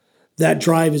 that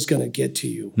drive is going to get to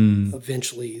you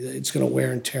eventually. It's going to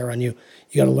wear and tear on you.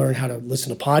 You got to learn how to listen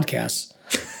to podcasts,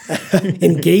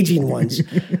 engaging ones,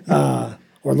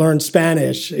 or learn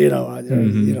Spanish.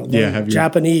 Learn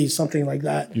Japanese, something like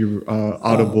that. Your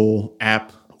Audible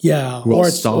app. Yeah, or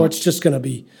it's just going to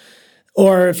be.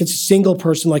 Or if it's a single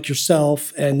person like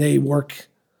yourself and they work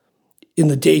in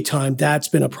the daytime, that's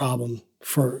been a problem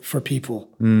for people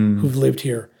who've lived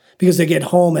here, because they get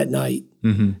home at night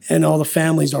and all the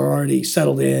families are already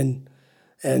settled in,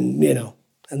 and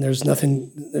and there's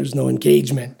no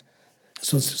engagement.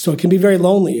 So it can be very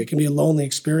lonely. It can be a lonely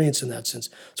experience in that sense.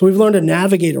 So we've learned to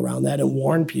navigate around that and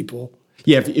warn people.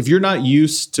 Yeah, if you're not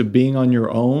used to being on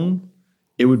your own,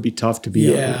 it would be tough to be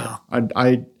out there.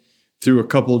 I through a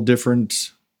couple of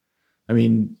different,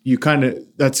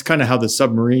 that's kind of how the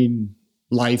submarine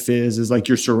life is like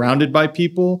you're surrounded by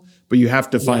people, but you have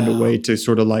to find a way to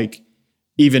sort of like,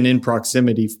 even in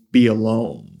proximity, be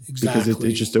alone. Exactly.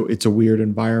 Because it's a weird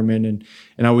environment.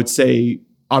 And I would say,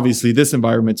 obviously this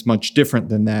environment's much different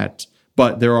than that,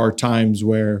 but there are times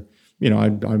where,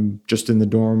 I'm just in the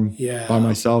dorm by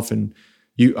myself, and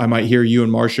I might hear you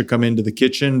and Marcia come into the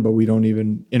kitchen, but we don't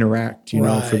even interact,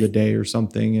 for the day or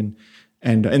something.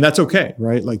 And that's okay,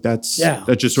 right? Like that's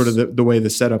just sort of the way the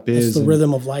setup is. It's the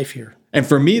rhythm of life here. And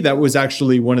for me, that was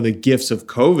actually one of the gifts of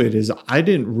COVID, is I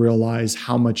didn't realize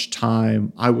how much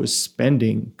time I was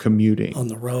spending commuting on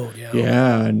the road. Yeah.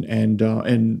 Yeah.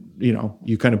 And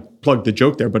you kind of plugged the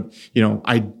joke there, but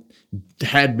I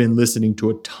had been listening to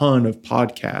a ton of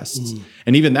podcasts,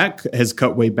 and even that has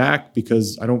cut way back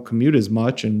because I don't commute as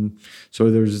much. And so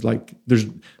there's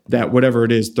that, whatever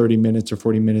it is, 30 minutes or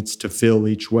 40 minutes to fill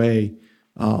each way.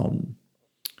 And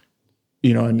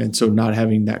so not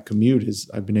having that commute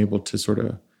I've been able to sort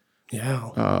of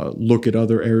look at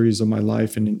other areas of my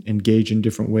life and engage in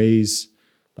different ways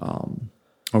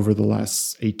over the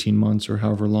last 18 months or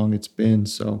however long it's been.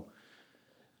 So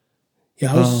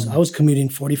yeah, I was commuting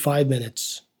 45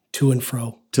 minutes to and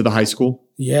fro. To the high school?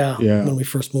 Yeah. When we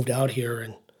first moved out here.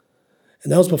 And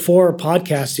that was before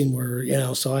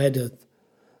podcasting so I had to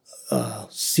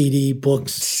CD,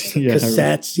 books,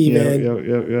 cassettes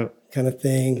even. Kind of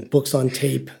thing, books on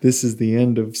tape. This is the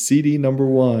end of CD number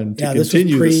 1 to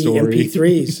continue the story. This was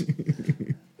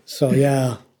pre-MP3s. So I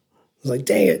was like,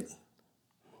 dang it.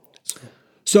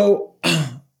 So,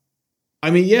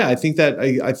 I think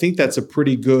that's a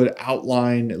pretty good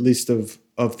outline, at least of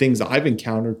things I've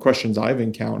encountered, questions I've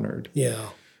encountered.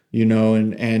 Yeah.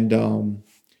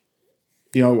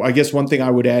 I guess one thing I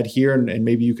would add here, and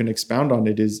maybe you can expound on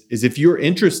it, is if you're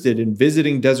interested in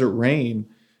visiting Desert Rain,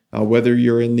 whether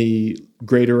you're in the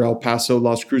greater El Paso,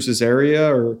 Las Cruces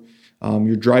area, or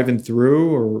you're driving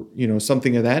through, or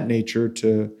something of that nature,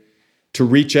 to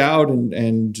reach out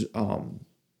and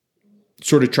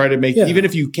sort of try to make, even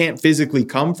if you can't physically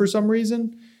come for some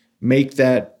reason, make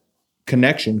that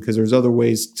connection, because there's other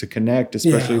ways to connect,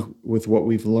 especially with what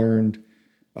we've learned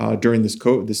during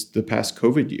the past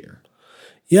COVID year.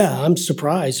 Yeah, I'm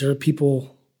surprised. There are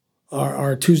people,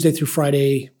 our Tuesday through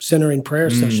Friday centering prayer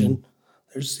session,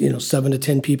 there's 7 to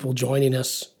 10 people joining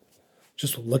us,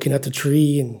 just looking at the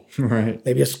tree, and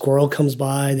maybe a squirrel comes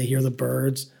by, they hear the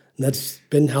birds, and that's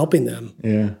been helping them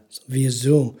via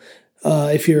Zoom.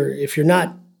 If you're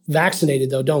not vaccinated,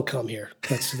 though, don't come here.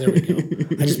 There we go.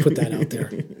 I just put that out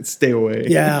there. Stay away.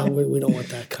 Yeah, we don't want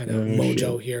that kind of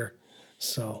mojo here.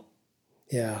 So,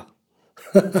 yeah.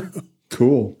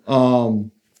 Cool.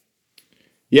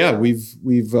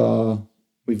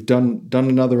 We've done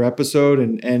another episode,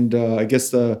 and I guess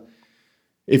the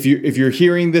if you're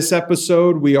hearing this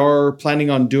episode, we are planning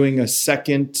on doing a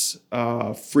second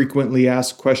frequently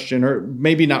asked question, or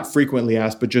maybe not frequently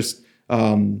asked, but just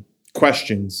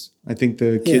questions. I think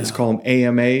the kids call them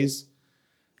AMAs.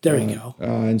 There you go.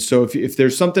 And so if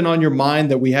there's something on your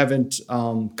mind that we haven't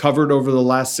covered over the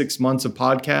last 6 months of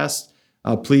podcasts,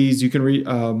 please, you can read.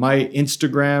 My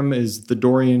Instagram is the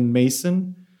Dorian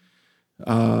Mason,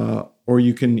 or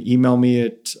you can email me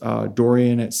at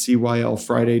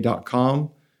dorian@cylfriday.com.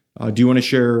 Do you want to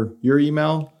share your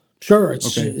email? Sure.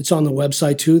 It's on the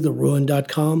website too,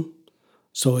 theruin.com.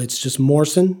 So it's just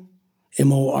Morrison,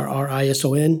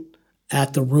 Morrison,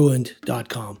 at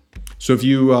theruined.com. So if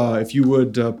you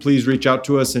would please reach out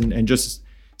to us and just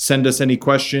send us any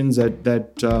questions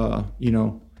that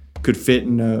could fit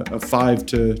in a 5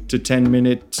 to 10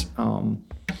 minute,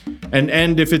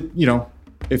 and if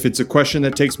it's a question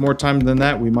that takes more time than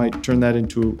that, we might turn that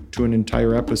into an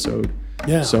entire episode.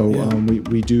 Yeah. So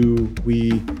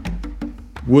we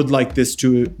would like this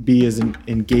to be as an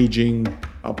engaging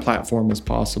platform as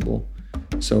possible.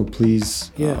 So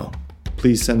please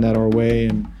send that our way.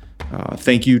 And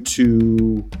thank you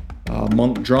to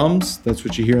Monk Drums. That's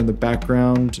what you hear in the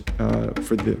background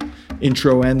for the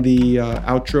intro and the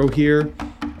outro here.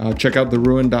 Check out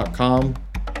theruin.com.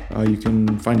 You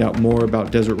can find out more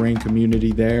about Desert Rain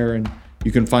Community there, and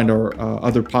you can find our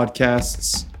other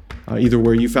podcasts either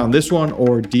where you found this one,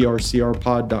 or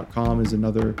drcrpod.com is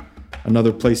another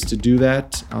place to do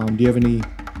that. Do you have any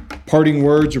parting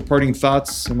words or parting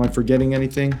thoughts? Am I forgetting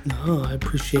anything? No, I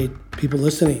appreciate people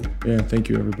listening. Yeah, thank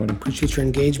you, everybody. Appreciate your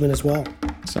engagement as well.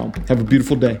 So have a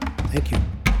beautiful day. Thank you.